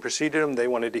reputation preceded him. They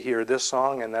wanted to hear this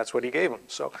song, and that's what he gave them.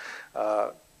 So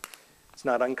it's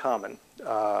not uncommon.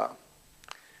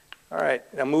 All right,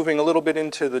 now moving a little bit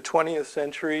into the 20th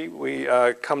century, we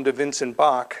come to Vincent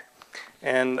Bach,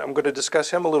 and I'm going to discuss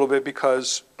him a little bit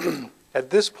because at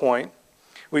this point,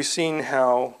 we've seen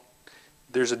how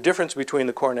there's a difference between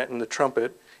the cornet and the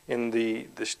trumpet in the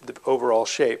overall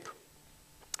shape.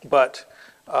 But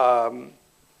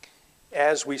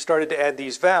as we started to add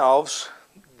these valves,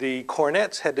 the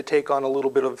cornets had to take on a little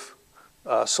bit of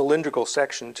cylindrical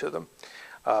section to them.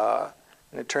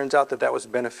 And it turns out that that was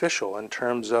beneficial in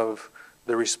terms of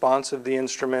the response of the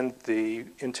instrument, the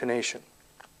intonation.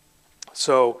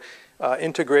 So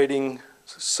integrating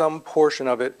some portion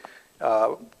of it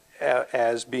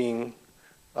as being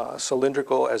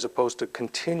cylindrical as opposed to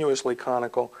continuously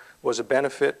conical was a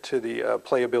benefit to the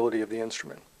playability of the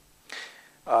instrument.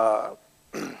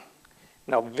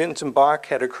 Now, Vincent Bach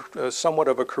had somewhat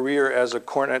of a career as a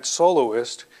cornet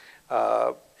soloist,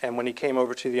 and when he came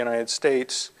over to the United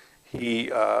States, he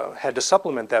had to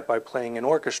supplement that by playing in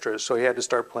orchestras, so he had to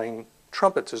start playing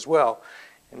trumpets as well.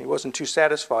 And he wasn't too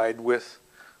satisfied with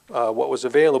what was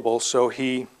available, so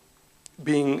he,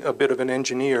 being a bit of an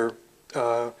engineer,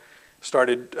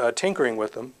 started tinkering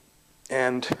with them.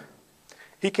 And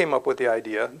he came up with the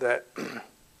idea that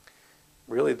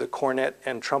really the cornet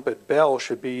and trumpet bell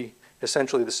should be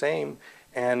essentially the same,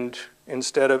 and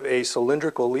instead of a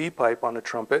cylindrical lead pipe on a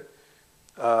trumpet,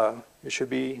 it should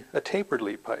be a tapered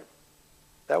lead pipe.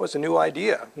 That was a new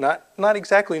idea. Not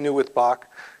exactly new with Bach,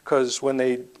 because when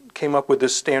they came up with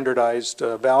this standardized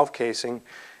valve casing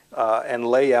and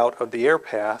layout of the air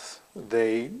path,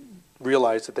 they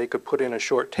realized that they could put in a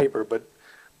short taper.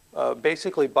 But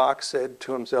basically Bach said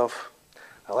to himself,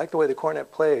 I like the way the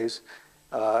cornet plays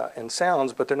and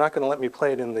sounds, but they're not going to let me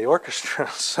play it in the orchestra.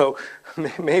 So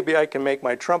maybe I can make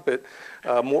my trumpet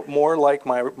more like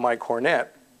my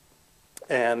cornet.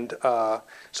 And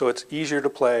so it's easier to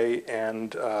play,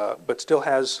 and but still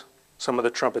has some of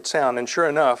the trumpet sound. And sure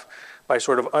enough, by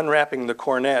sort of unwrapping the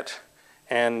cornet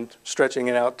and stretching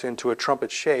it out into a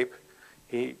trumpet shape,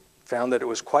 he found that it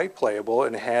was quite playable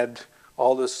and had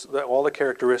all the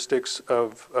characteristics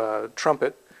of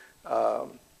trumpet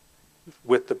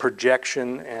with the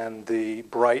projection and the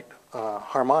bright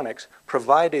harmonics,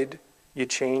 provided you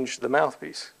change the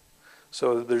mouthpiece.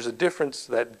 So there's a difference.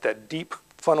 That deep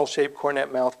funnel-shaped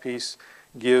cornet mouthpiece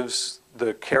gives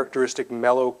the characteristic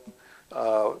mellow,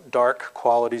 dark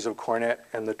qualities of cornet,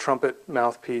 and the trumpet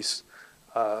mouthpiece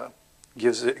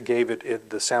gave it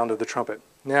the sound of the trumpet.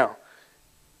 Now,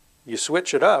 you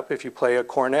switch it up. If you play a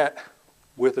cornet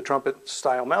with a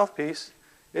trumpet-style mouthpiece,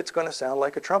 it's going to sound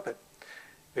like a trumpet.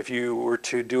 If you were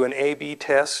to do an A/B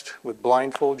test with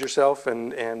blindfold yourself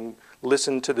and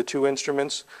listen to the 2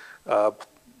 instruments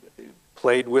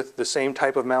played with the same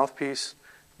type of mouthpiece,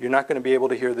 you're not going to be able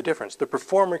to hear the difference. The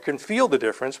performer can feel the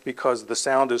difference because the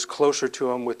sound is closer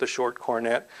to him with the short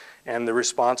cornet, and the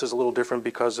response is a little different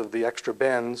because of the extra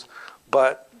bends.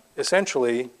 But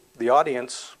essentially, the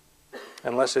audience,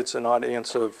 unless it's an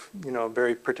audience of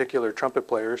very particular trumpet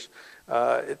players,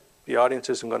 the audience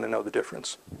isn't going to know the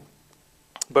difference.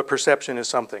 But perception is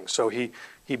something. So he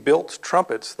built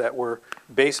trumpets that were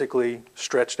basically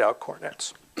stretched out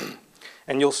cornets.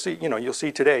 And you'll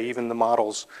see today, even the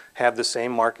models have the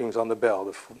same markings on the bell.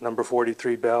 The number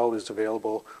 43 bell is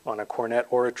available on a cornet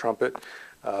or a trumpet,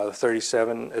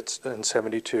 37 and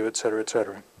 72, et cetera, et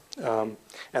cetera.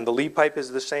 And the lead pipe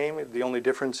is the same. The only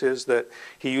difference is that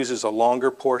he uses a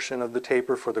longer portion of the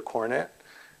taper for the cornet,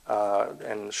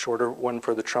 and the shorter one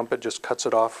for the trumpet, just cuts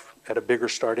it off at a bigger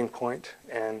starting point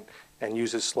and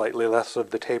uses slightly less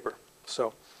of the taper.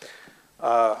 So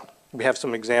we have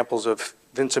some examples of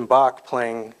Vincent Bach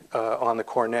playing on the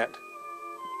cornet.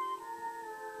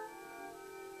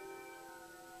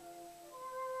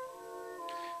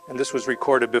 And this was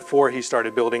recorded before he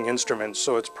started building instruments,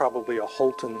 so it's probably a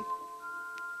Holton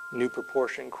new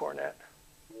proportion cornet.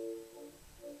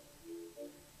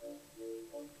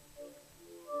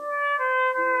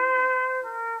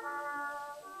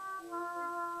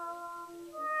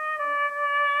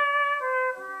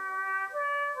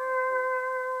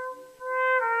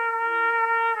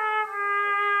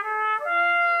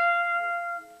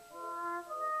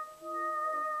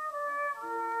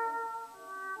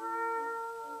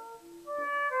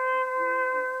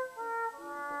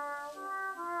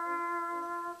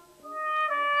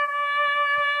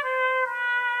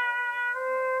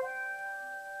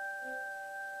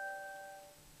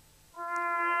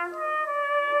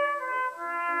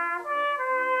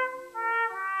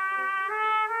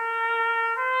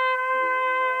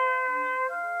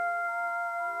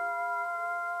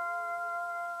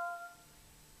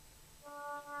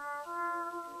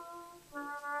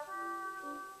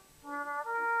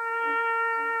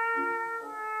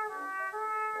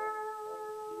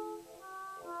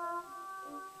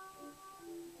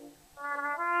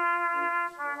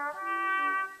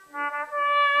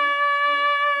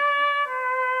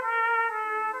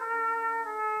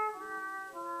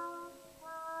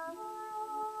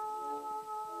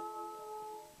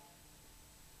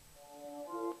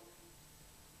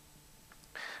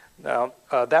 Now,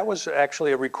 that was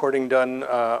actually a recording done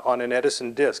on an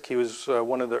Edison disc. He was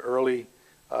one of the early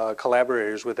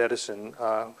collaborators with Edison,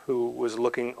 who was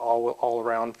looking all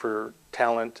around for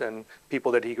talent and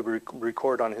people that he could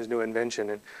record on his new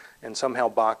invention, and somehow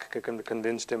Bach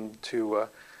convinced him to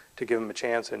give him a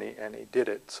chance, and he did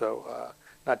it. So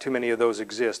not too many of those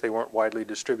exist. They weren't widely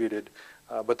distributed,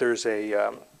 but there's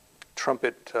a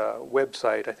trumpet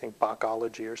website, I think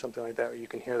Bachology or something like that, where you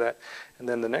can hear that. And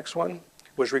then the next one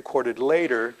was recorded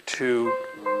later to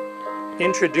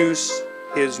introduce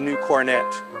his new cornet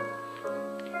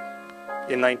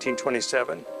in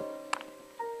 1927.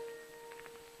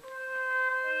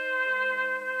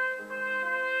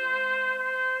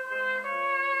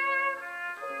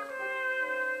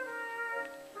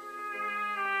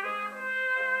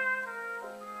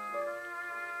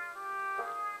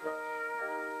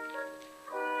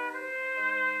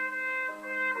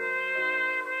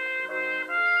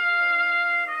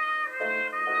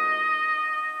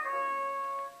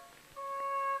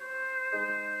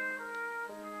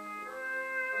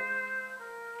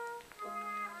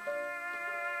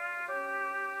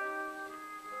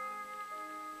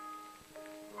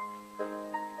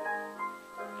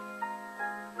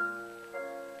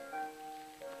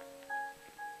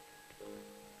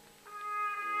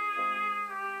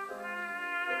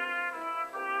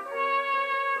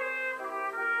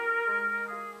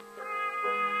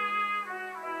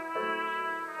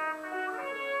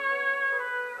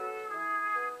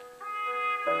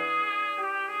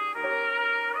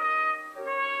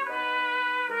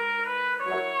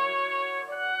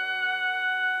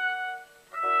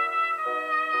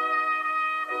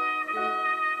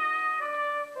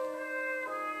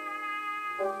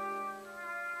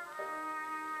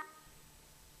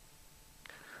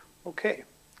 Okay.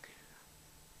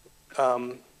 I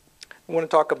want to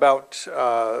talk about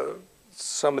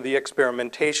some of the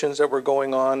experimentations that were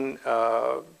going on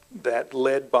that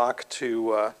led Bach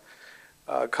to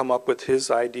come up with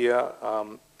his idea,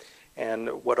 and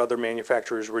what other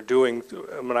manufacturers were doing.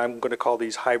 I'm going to call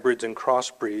these hybrids and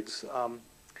crossbreeds.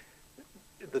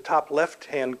 The top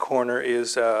left-hand corner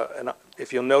is,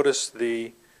 if you'll notice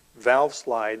the valve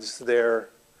slides, they're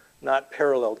not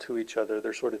parallel to each other.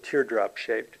 They're sort of teardrop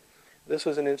shaped. This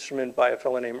was an instrument by a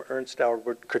fellow named Ernst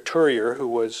Albert Couturier, who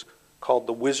was called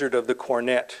the Wizard of the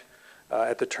Cornet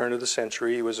at the turn of the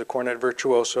century. He was a cornet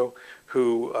virtuoso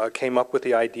who came up with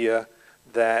the idea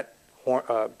that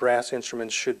brass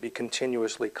instruments should be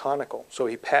continuously conical. So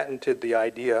he patented the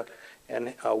idea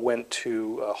and went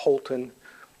to Holton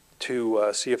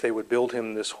to see if they would build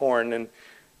him this horn. And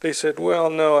they said,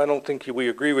 well, no, I don't think we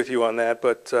agree with you on that,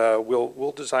 but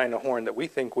we'll design a horn that we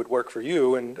think would work for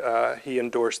you. And he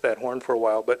endorsed that horn for a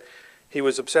while, but he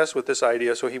was obsessed with this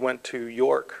idea, so he went to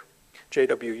York,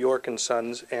 J.W. York and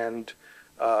Sons, and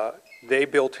they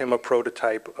built him a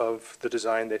prototype of the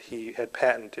design that he had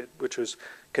patented, which was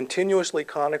continuously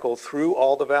conical through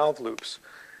all the valve loops.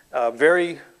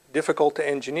 Very difficult to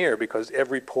engineer because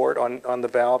every port on the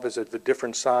valve is at a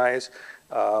different size.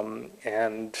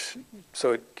 And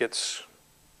so it gets,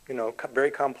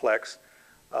 very complex.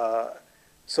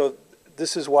 So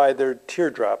this is why they're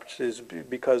teardropped, is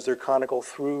because they're conical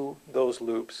through those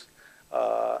loops.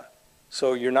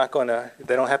 So you're not going to,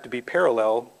 they don't have to be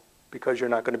parallel because you're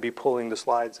not going to be pulling the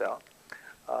slides out.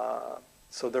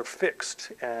 So they're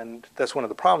fixed, and that's one of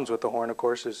the problems with the horn, of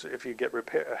course, is if you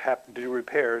have to do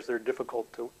repairs, they're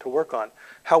difficult to work on.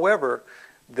 However,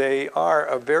 they are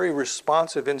a very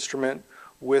responsive instrument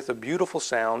with a beautiful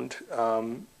sound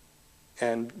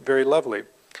and very lovely.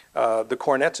 The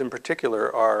cornets in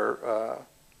particular are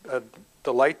a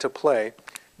delight to play.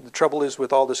 The trouble is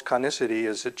with all this conicity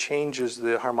is it changes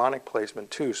the harmonic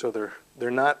placement too, so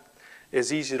they're not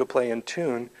as easy to play in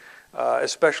tune,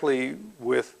 especially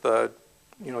with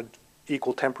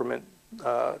equal temperament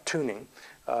tuning.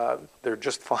 They're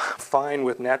just fine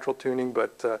with natural tuning,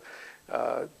 but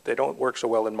they don't work so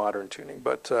well in modern tuning.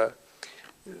 But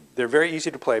they're very easy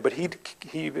to play. But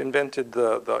he invented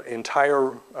the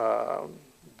entire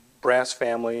brass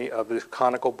family of the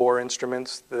conical bore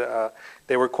instruments.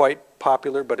 They were quite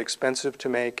popular but expensive to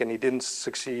make, and he didn't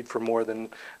succeed for more than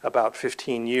about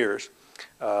 15 years,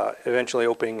 eventually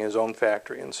opening his own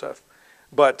factory and stuff.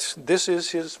 But this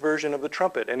is his version of the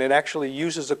trumpet, and it actually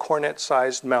uses a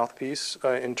cornet-sized mouthpiece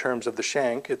in terms of the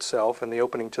shank itself and the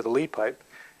opening to the lead pipe,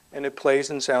 and it plays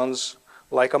and sounds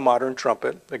like a modern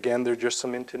trumpet. Again, there are just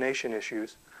some intonation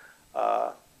issues,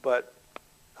 but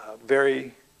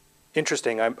very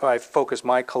interesting. I focus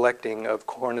my collecting of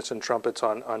cornets and trumpets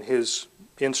on his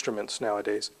instruments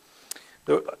nowadays.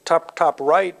 The top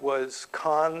right was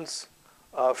Kahn's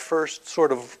first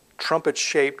sort of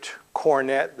trumpet-shaped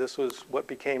cornet. This was what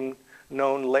became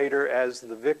known later as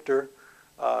the Victor,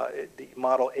 the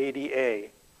model 80A.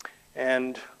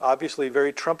 And obviously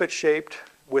very trumpet-shaped,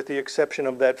 with the exception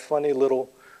of that funny little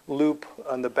loop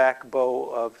on the back bow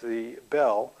of the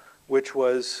bell, which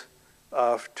was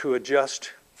to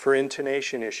adjust for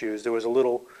intonation issues. There was a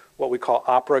little, what we call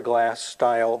opera glass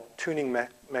style tuning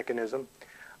mechanism.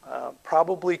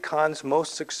 Probably Kahn's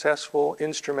most successful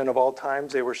instrument of all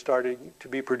times. They were starting to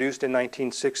be produced in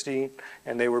 1960,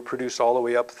 and they were produced all the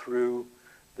way up through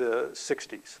the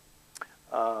 60s.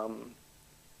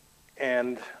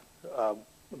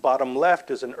 Bottom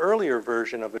left is an earlier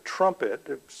version of a trumpet.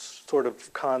 It's sort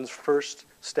of Kahn's first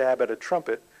stab at a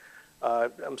trumpet.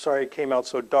 I'm sorry it came out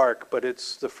so dark, but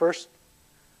it's the first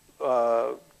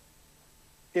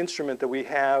instrument that we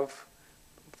have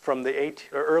from the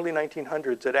early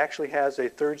 1900s that actually has a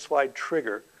third slide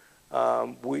trigger.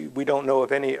 We don't know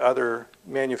of any other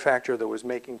manufacturer that was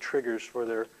making triggers for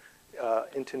their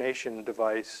intonation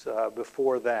device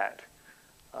before that.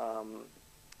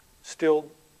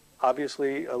 Still,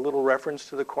 obviously, a little reference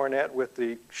to the cornet with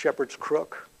the shepherd's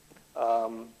crook.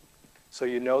 So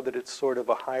you know that it's sort of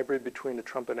a hybrid between a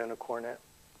trumpet and a cornet.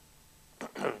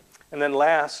 And then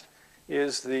last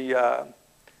is the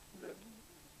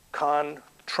Kahn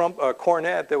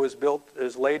cornet that was built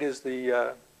as late as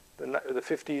the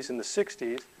 50s and the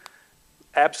 60s.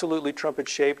 Absolutely trumpet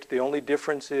shaped. The only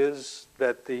difference is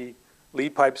that the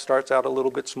lead pipe starts out a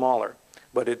little bit smaller,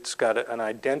 but it's got an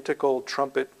identical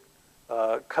trumpet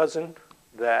cousin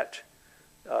that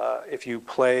if you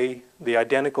play the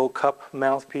identical cup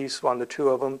mouthpiece on the two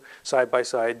of them side by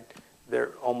side,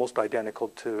 they're almost identical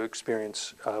to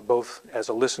experience both as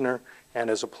a listener and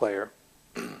as a player.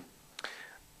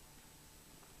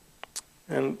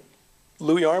 And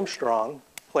Louis Armstrong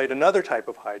played another type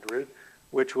of hybrid,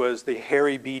 which was the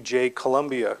Harry B.J.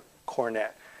 Columbia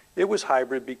cornet. It was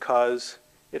hybrid because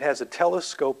it has a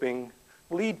telescoping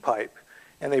lead pipe,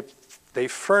 and they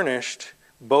furnished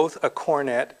both a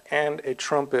cornet and a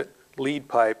trumpet lead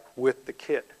pipe with the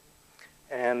kit.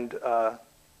 And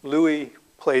Louis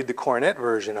played the cornet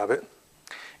version of it.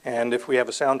 And if we have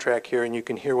a soundtrack here, and you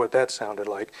can hear what that sounded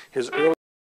like, his early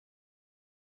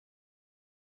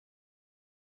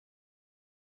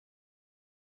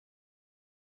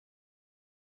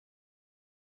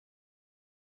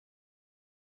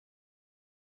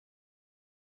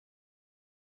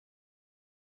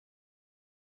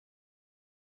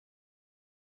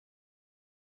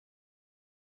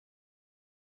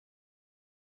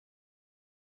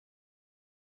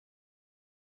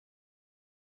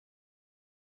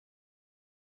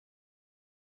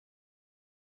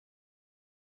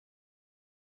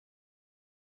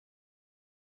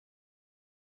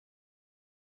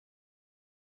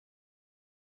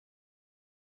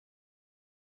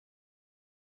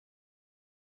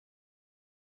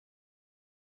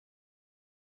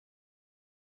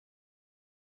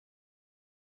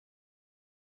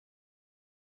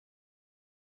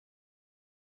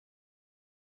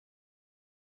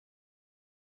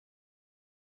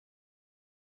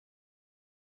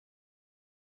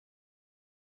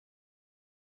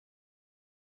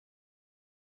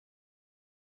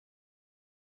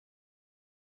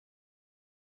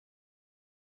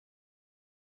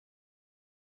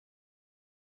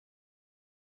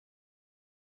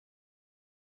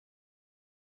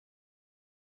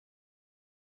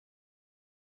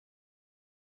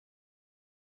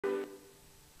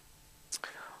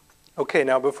Okay,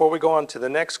 now before we go on to the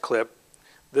next clip,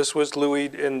 this was Louis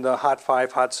in the Hot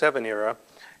 5, Hot 7 era,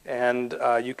 and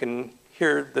you can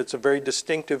hear that's a very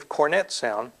distinctive cornet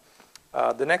sound.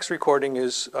 The next recording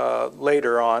is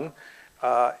later on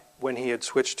when he had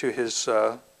switched to his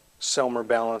Selmer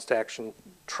balanced action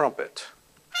trumpet.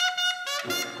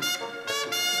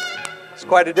 It's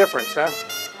quite a difference, huh?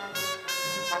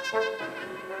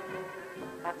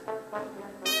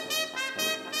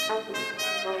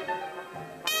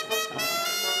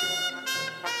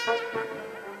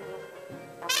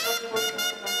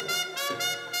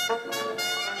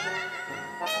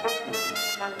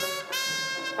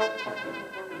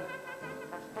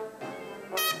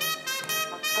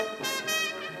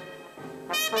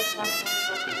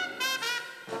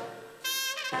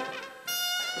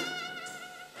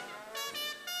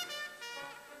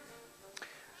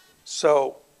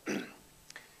 So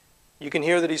you can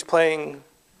hear that he's playing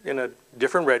in a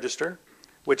different register,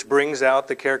 which brings out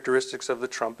the characteristics of the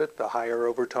trumpet, the higher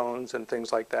overtones and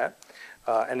things like that.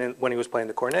 And then when he was playing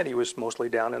the cornet, he was mostly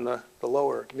down in the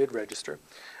lower mid-register.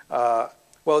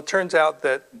 Well, it turns out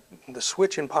that the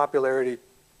switch in popularity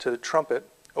to the trumpet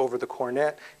over the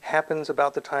cornet happens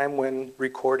about the time when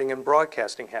recording and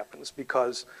broadcasting happens,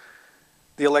 because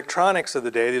the electronics of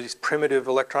the day, these primitive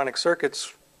electronic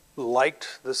circuits,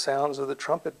 liked the sounds of the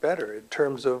trumpet better in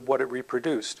terms of what it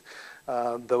reproduced.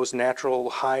 Those natural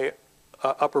high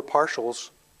upper partials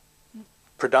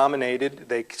predominated.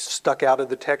 They stuck out of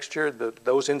the texture.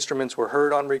 Those instruments were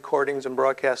heard on recordings and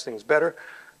broadcastings better.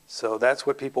 So that's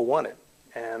what people wanted.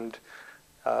 And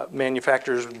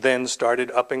manufacturers then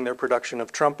started upping their production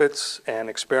of trumpets and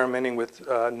experimenting with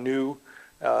new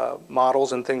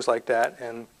models and things like that.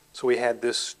 And so we had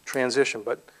this transition.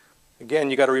 But again,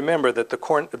 you got to remember that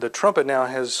the trumpet now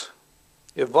has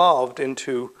evolved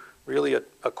into really a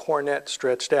cornet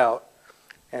stretched out.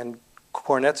 And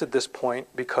cornets at this point,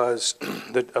 because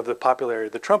of the popularity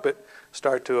of the trumpet,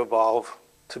 start to evolve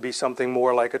to be something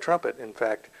more like a trumpet. In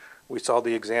fact, we saw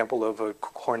the example of a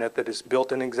cornet that is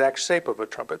built in the exact shape of a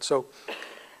trumpet. So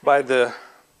by the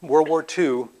World War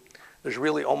II, there's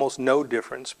really almost no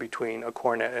difference between a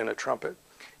cornet and a trumpet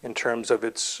in terms of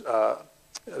its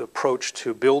approach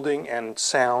to building and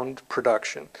sound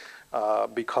production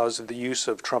because of the use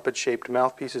of trumpet-shaped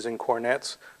mouthpieces in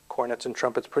cornets. Cornets and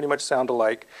trumpets pretty much sound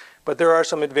alike, but there are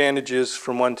some advantages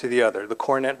from one to the other. The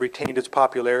cornet retained its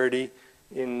popularity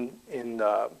in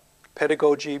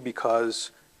pedagogy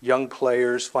because young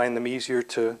players find them easier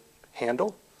to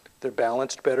handle. They're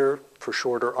balanced better for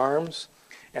shorter arms,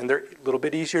 and they're a little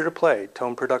bit easier to play.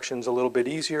 Tone production's a little bit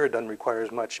easier. It doesn't require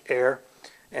as much air.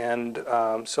 And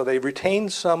so they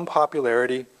retained some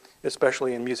popularity,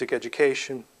 especially in music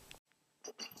education.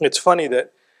 It's funny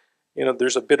that, you know,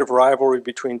 there's a bit of rivalry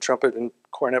between trumpet and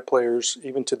cornet players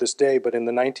even to this day, but in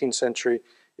the 19th century,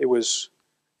 it was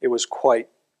quite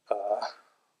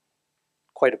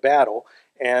a battle,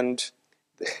 and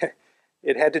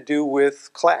it had to do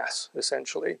with class,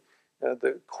 essentially.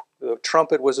 The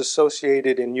trumpet was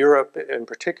associated in Europe, in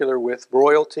particular, with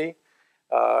royalty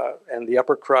and the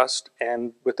upper crust,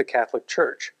 and with the Catholic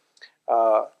Church.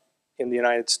 In the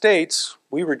United States,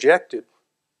 we rejected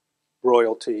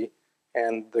royalty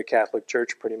and the Catholic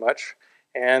Church pretty much,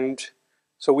 and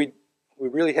so we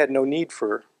really had no need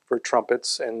for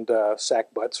trumpets and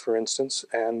sackbuts, for instance,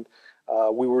 and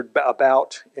we were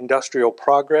about industrial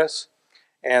progress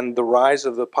and the rise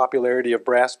of the popularity of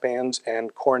brass bands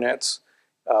and cornets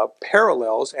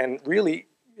parallels and really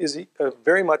is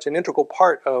very much an integral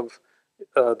part of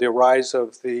the rise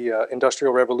of the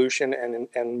Industrial Revolution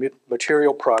and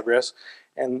material progress,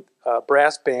 and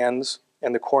brass bands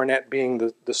and the cornet being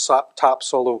the top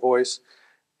solo voice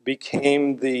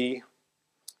became the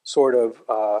sort of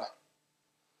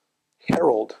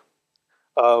herald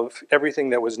of everything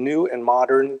that was new and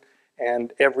modern,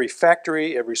 and every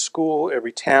factory, every school,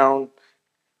 every town,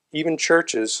 even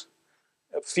churches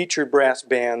featured brass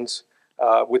bands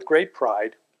with great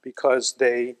pride because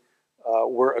they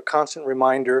were a constant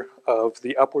reminder of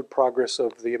the upward progress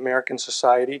of the American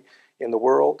society in the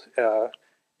world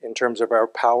in terms of our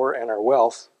power and our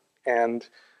wealth. And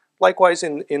likewise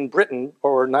in Britain,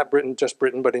 or not Britain, just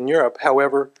Britain, but in Europe,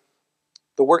 however,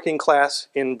 the working class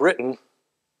in Britain,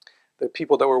 the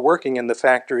people that were working in the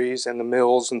factories and the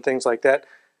mills and things like that,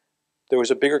 there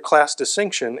was a bigger class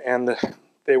distinction, and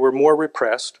they were more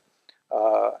repressed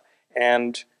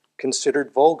and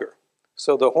considered vulgar.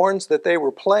 So the horns that they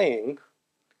were playing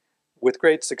with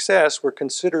great success were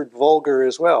considered vulgar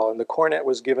as well, and the cornet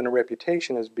was given a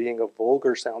reputation as being a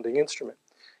vulgar sounding instrument.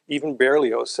 Even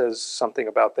Berlioz says something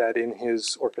about that in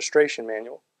his orchestration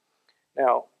manual.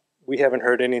 Now, we haven't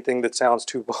heard anything that sounds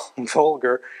too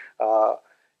vulgar,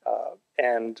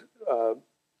 and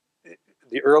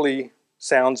the early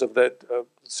sounds of that,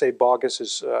 say,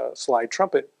 Bogus's slide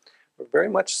trumpet were very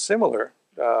much similar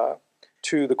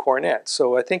to the cornet.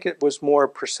 So I think it was more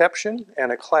perception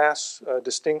and a class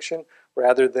distinction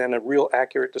rather than a real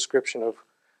accurate description of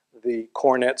the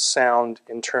cornet's sound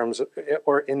in terms of,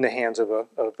 or in the hands of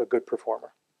a good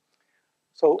performer.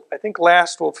 So I think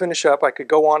last we'll finish up. I could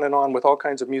go on and on with all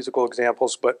kinds of musical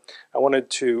examples, but I wanted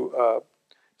to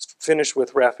finish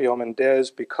with Rafael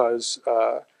Mendez because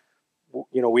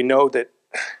you know, we know that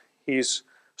he's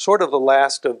sort of the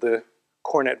last of the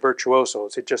cornet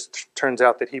virtuosos. It just turns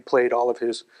out that he played all of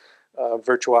his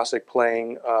virtuosic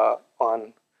playing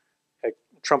on a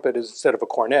trumpet instead of a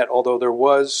cornet, although there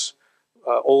was,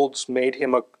 Olds made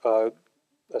him a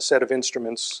set of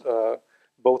instruments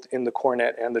both in the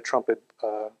cornet and the trumpet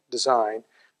design.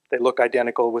 They look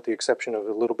identical with the exception of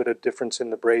a little bit of difference in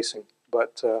the bracing.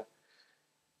 But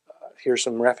here's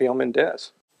some Rafael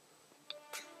Mendez.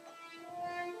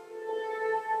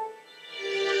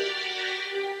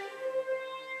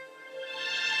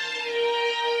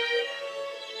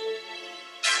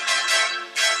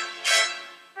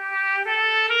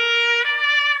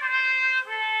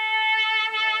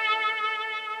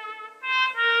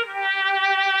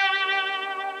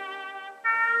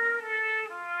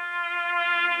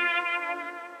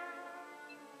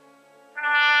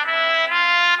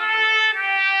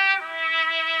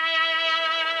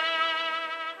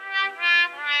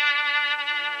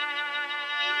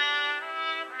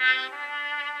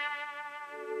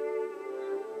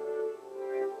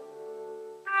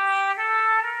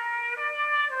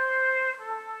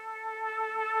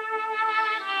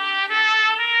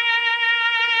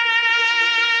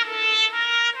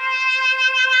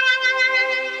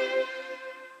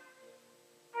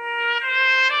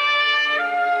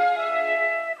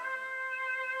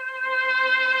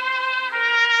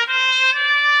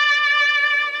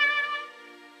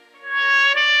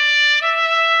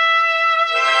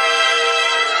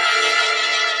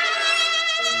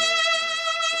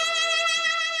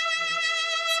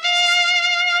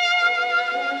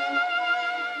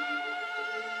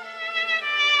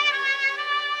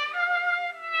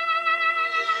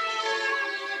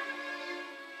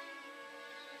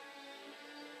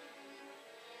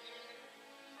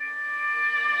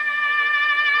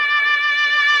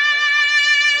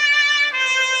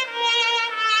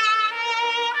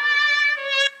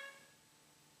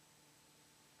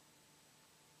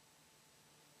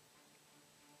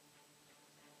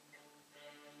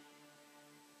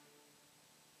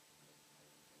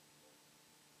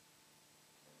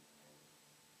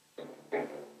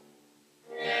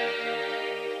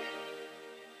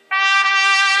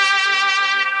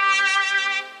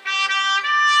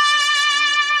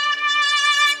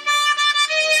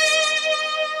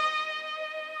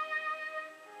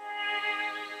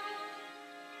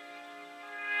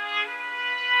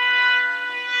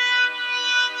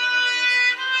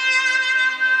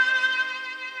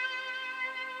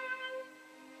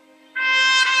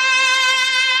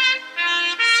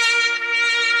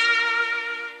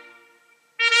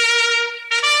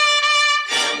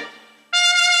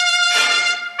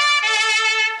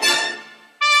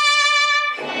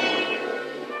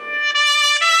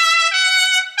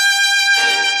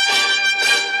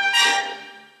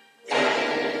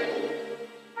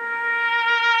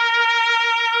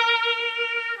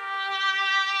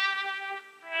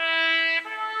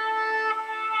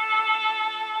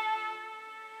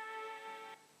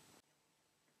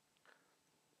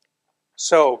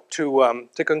 So to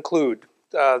conclude,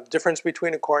 the difference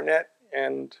between a cornet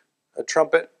and a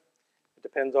trumpet, it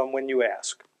depends on when you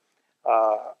ask.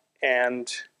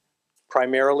 And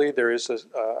primarily there is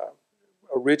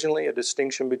originally a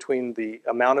distinction between the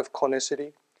amount of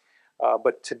conicity,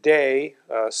 but today,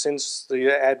 since the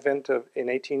advent of, in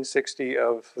 1860,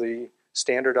 of the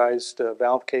standardized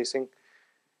valve casing,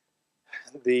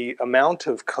 the amount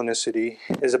of conicity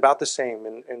is about the same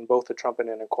in both a trumpet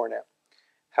and a cornet.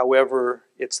 However,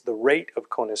 it's the rate of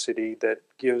conicity that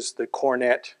gives the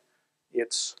cornet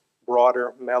its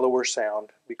broader, mellower sound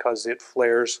because it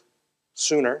flares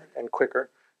sooner and quicker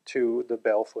to the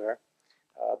bell flare.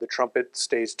 The trumpet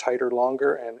stays tighter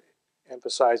longer and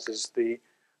emphasizes the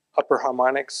upper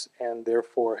harmonics and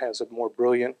therefore has a more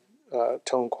brilliant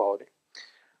tone quality.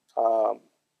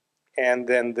 And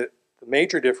then the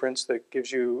major difference that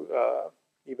gives you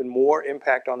even more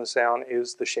impact on the sound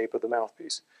is the shape of the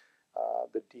mouthpiece.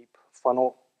 The deep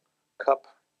funnel cup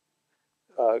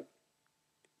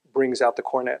brings out the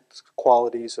cornet's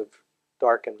qualities of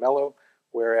dark and mellow,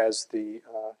 whereas the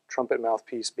trumpet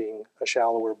mouthpiece, being a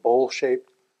shallower bowl shape,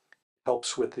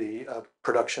 helps with the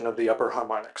production of the upper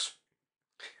harmonics.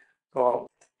 So I'll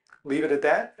leave it at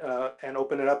that and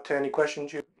open it up to any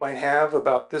questions you might have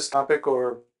about this topic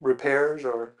or repairs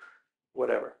or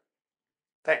whatever.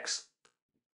 Thanks.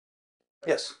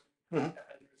 Yes. Mm-hmm.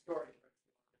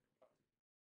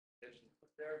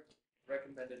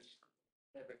 Recommended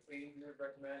have a clean, you would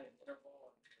recommend an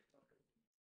interval.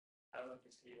 I don't know if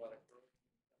you see what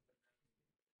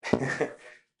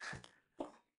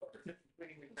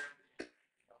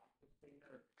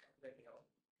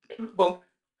Well,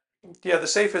 yeah, the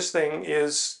safest thing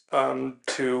is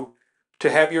to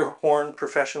have your horn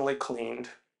professionally cleaned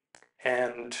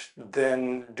and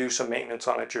then do some maintenance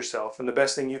on it yourself. And the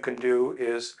best thing you can do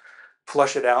is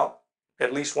flush it out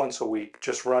at least once a week.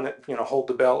 Just run it, hold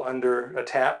the bell under a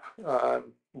tap,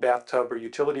 bathtub or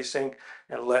utility sink,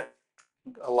 and let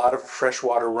a lot of fresh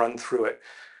water run through it.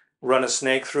 Run a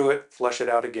snake through it, flush it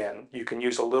out again. You can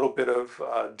use a little bit of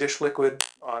dish liquid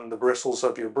on the bristles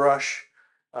of your brush.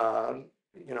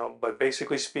 But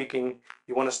basically speaking,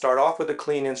 you want to start off with a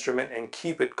clean instrument and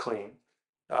keep it clean.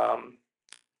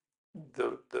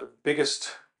 The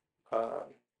biggest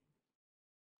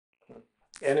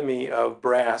enemy of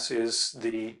brass is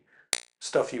the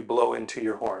stuff you blow into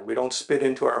your horn. We don't spit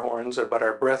into our horns, but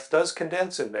our breath does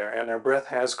condense in there, and our breath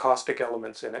has caustic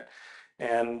elements in it.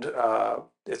 And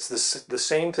it's the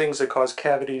same things that cause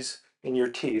cavities in your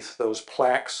teeth, those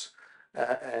plaques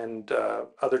and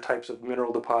other types of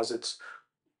mineral deposits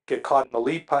get caught in the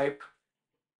lead pipe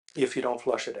if you don't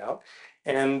flush it out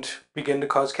and begin to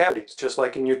cause cavities, just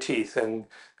like in your teeth. And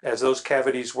as those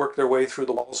cavities work their way through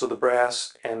the walls of the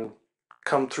brass and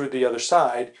come through the other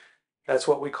side, that's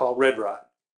what we call red rot,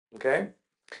 okay?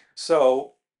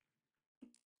 So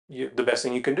the best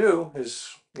thing you can do is,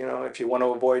 if you want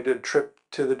to avoid a trip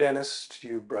to the dentist,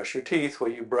 you brush your teeth, well,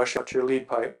 you brush out your lead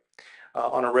pipe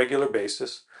on a regular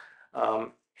basis,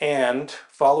 and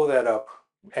follow that up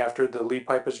after the lead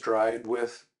pipe is dried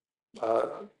with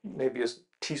maybe a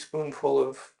teaspoonful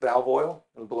of valve oil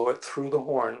and blow it through the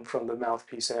horn from the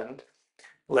mouthpiece end.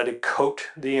 Let it coat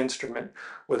the instrument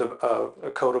with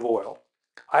a coat of oil.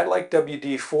 I like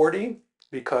WD-40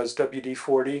 because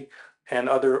WD-40 and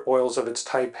other oils of its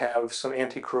type have some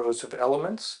anti-corrosive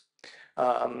elements,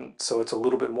 so it's a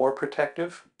little bit more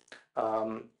protective.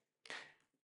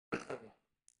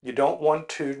 You don't want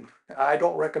to, I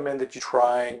don't recommend that you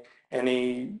try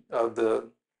any of the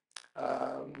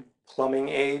plumbing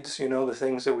aids, the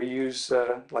things that we use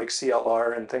like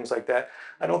CLR and things like that.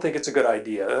 I don't think it's a good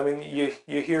idea. I mean,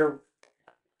 you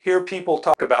hear people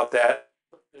talk about that,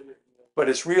 but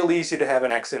it's real easy to have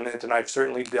an accident, and I've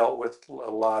certainly dealt with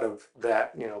a lot of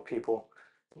that, people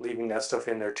leaving that stuff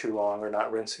in there too long or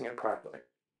not rinsing it properly.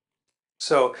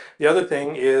 So the other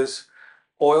thing is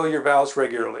oil your valves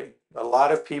regularly. A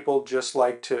lot of people just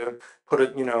like to put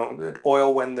it,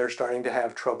 oil when they're starting to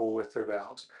have trouble with their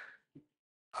valves.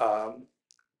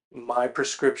 My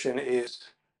prescription is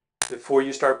before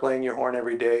you start playing your horn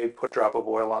every day, put a drop of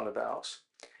oil on the valves.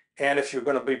 And if you're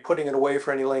going to be putting it away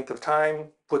for any length of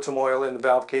time, put some oil in the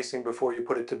valve casing before you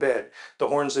put it to bed. The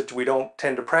horns that we don't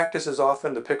tend to practice as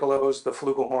often, the piccolos, the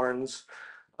flugelhorns,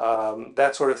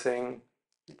 that sort of thing,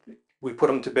 we put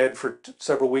them to bed for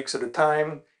several weeks at a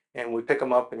time, and we pick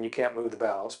them up and you can't move the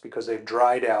valves because they've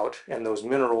dried out and those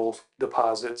mineral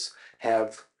deposits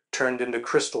have turned into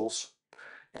crystals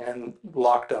and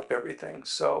locked up everything.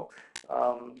 So,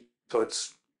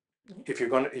 it's, if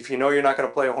you know you're not going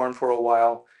to play a horn for a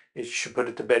while, you should put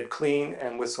it to bed clean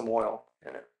and with some oil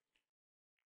in it.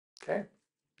 Okay.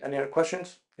 Any other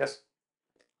questions? Yes.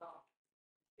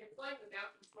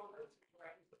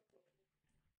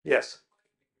 Yes.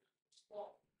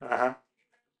 Uh-huh.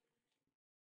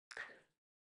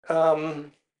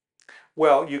 Um,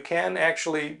 well, you can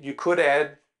actually, you could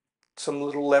add some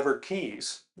little lever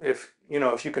keys if, you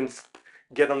know, if you can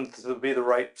get them to be the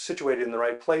right, situated in the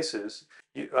right places.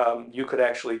 You could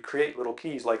actually create little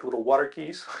keys, like little water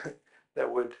keys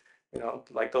that would, you know,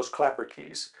 like those clapper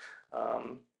keys.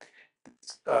 Um,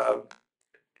 uh,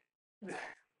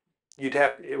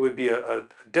 it would be a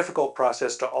difficult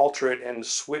process to alter it and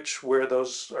switch where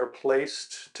those are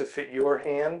placed to fit your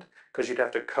hand, because you'd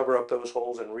have to cover up those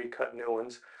holes and recut new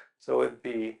ones. So it'd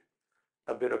be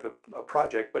a bit of a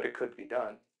project, but it could be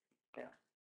done. Yeah.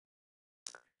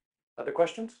 Other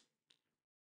questions?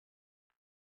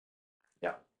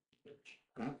 Yeah.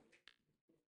 Mhm.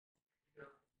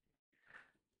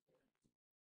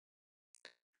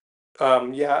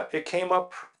 Yeah, it came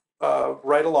up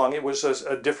right along. It was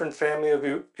a different family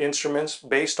of instruments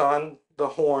based on the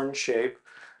horn shape.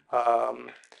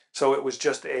 Um, so it was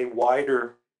just a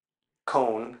wider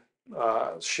cone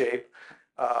shape.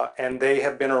 And they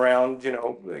have been around, you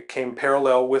know, it came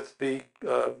parallel with the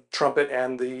trumpet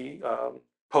and the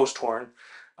post horn.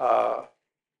 Uh,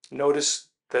 Notice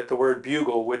that the word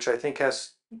bugle, which I think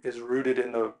is rooted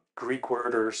in the Greek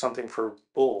word or something for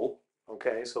bull,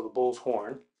 okay, so the bull's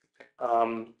horn,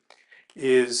 um,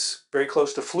 is very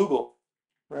close to flugel,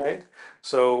 right?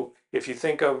 So if you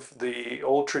think of the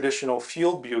old traditional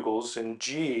field bugles in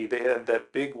G, they had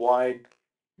that big wide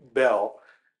bell.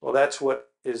 Well, that's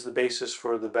what is the basis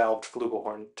for the valved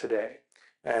flugelhorn today.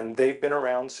 And they've been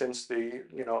around since the,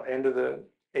 you know, end of the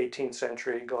 18th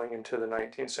century going into the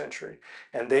 19th century.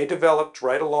 And they developed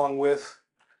right along with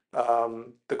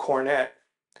the cornet,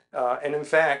 and in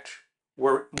fact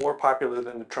were more popular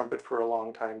than the trumpet for a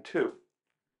long time too.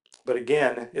 But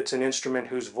again, it's an instrument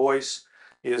whose voice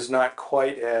is not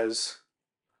quite as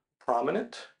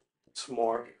prominent. It's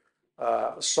more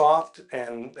soft,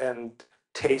 and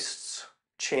tastes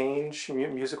change,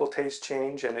 musical tastes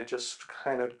change, and it just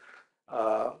kind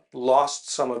of lost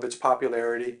some of its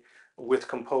popularity with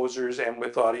composers and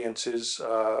with audiences.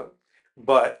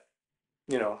 But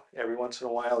you know, every once in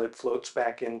a while, it floats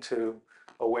back into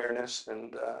awareness,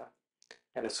 and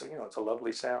it's, you know, it's a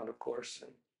lovely sound, of course,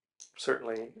 and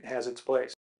certainly has its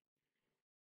place.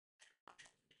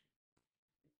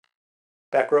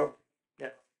 Back row. Yeah.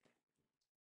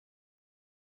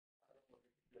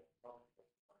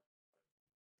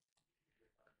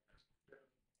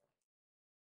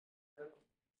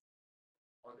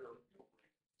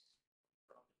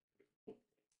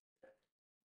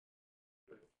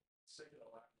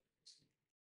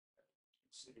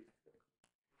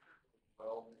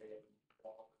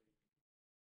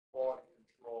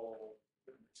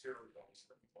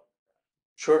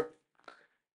 Sure,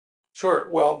 sure.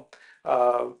 Well,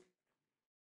 uh,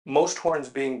 most horns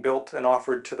being built and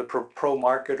offered to the pro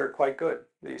market are quite good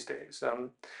these days.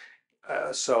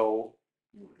 So,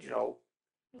 you know,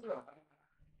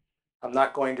 I'm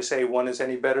not going to say one is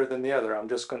any better than the other. I'm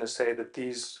just going to say that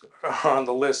these are on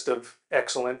the list of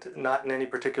excellent, not in any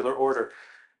particular order.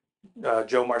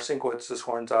 Joe Marcinkiewicz's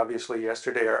horns, obviously,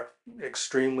 yesterday are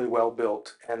extremely well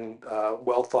built and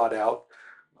well thought out.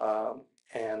 Um,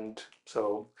 and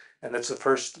so, and it's the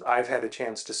first I've had a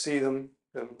chance to see them.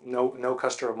 No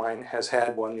customer of mine has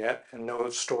had one yet, and no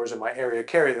stores in my area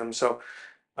carry them. So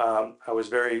I was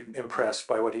very impressed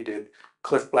by what he did.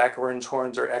 Cliff Blackburn's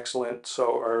horns are excellent.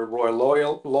 So are Roy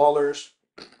Lawler's.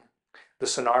 The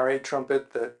Sonare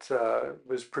trumpet that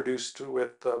was produced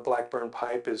with Blackburn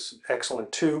pipe is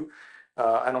excellent too.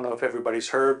 I don't know if everybody's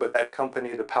heard, but that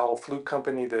company, the Powell Flute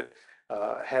Company that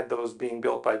had those being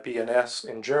built by B&S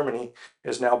in Germany,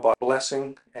 is now bought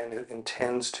Blessing, and it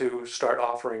intends to start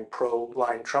offering pro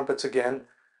line trumpets again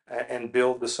and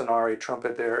build the Sonare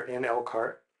trumpet there in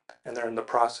Elkhart. And they're in the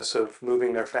process of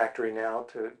moving their factory now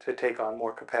to take on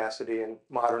more capacity and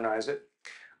modernize it.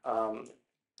 Um,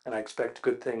 and I expect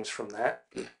good things from that.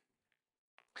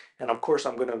 And of course,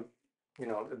 I'm gonna, you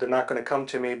know, they're not gonna come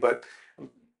to me, but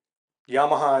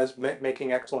Yamaha is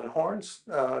making excellent horns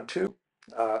too.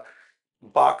 Uh,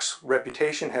 Bach's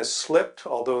reputation has slipped,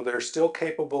 although they're still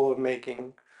capable of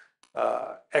making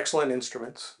excellent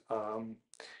instruments.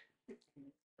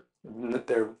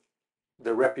 Their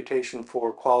their reputation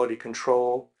for quality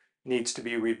control needs to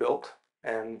be rebuilt,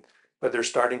 and but they're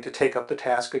starting to take up the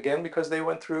task again because they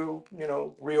went through, you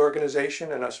know,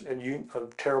 reorganization and a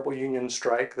terrible union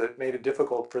strike that made it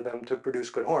difficult for them to produce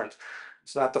good horns.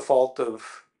 It's not the fault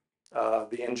of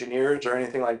the engineers or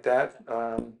anything like that,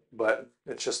 but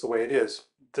it's just the way it is.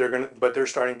 But they're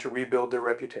starting to rebuild their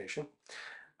reputation.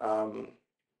 Um,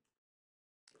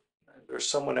 there's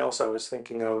someone else I was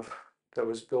thinking of. that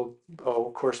was built, oh,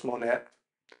 of course, Monet.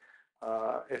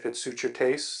 If it suits your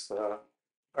tastes,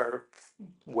 are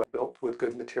well built with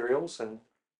good materials and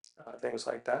things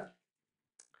like that.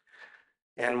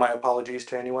 And my apologies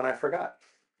to anyone I forgot.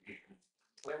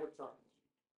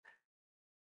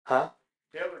 Huh?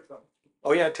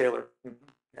 Oh yeah, Taylor.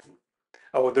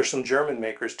 Oh, there's some German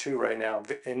makers too right now,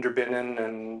 Inderbinnen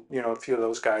and a few of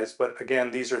those guys. But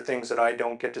again, these are things that I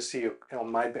don't get to see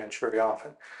on my bench very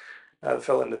often. The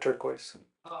fellow in the turquoise.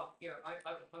 Oh, yeah, I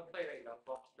played a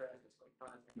ball strategy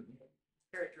sometimes.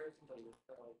 Characteristics of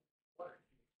water.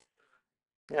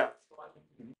 Yeah.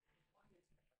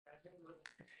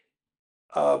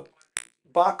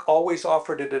 Bach always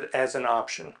offered it as an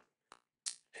option.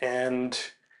 And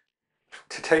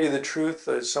to tell you the truth,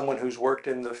 as someone who's worked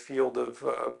in the field of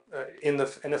in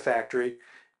a factory,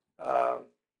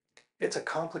 it's a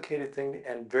complicated thing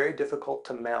and very difficult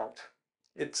to mount.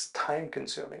 It's time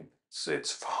consuming. So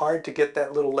it's hard to get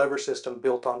that little lever system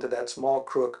built onto that small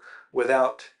crook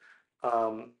without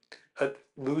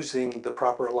losing the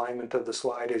proper alignment of the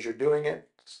slide as you're doing it.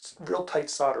 It's real tight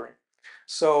soldering.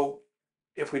 So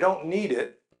if we don't need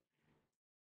it,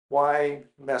 why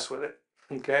mess with it?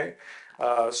 Okay,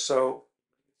 so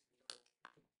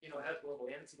It has a little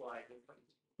end slide.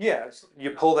 yeah,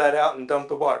 you pull that out and dump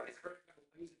the water.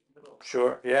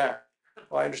 Sure, yeah.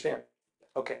 Well, I understand.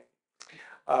 Okay.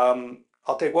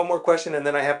 I'll take one more question and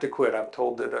then I have to quit. I'm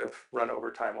told that I've run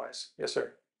over time-wise. Yes,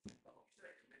 sir.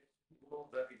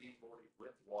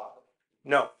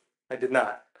 No, I did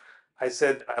not. I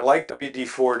said I like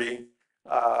WD-40,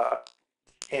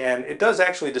 and it does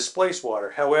actually displace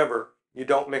water. However, you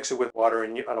don't mix it with water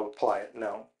and you don't apply it.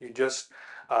 No, you just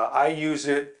I use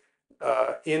it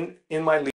in my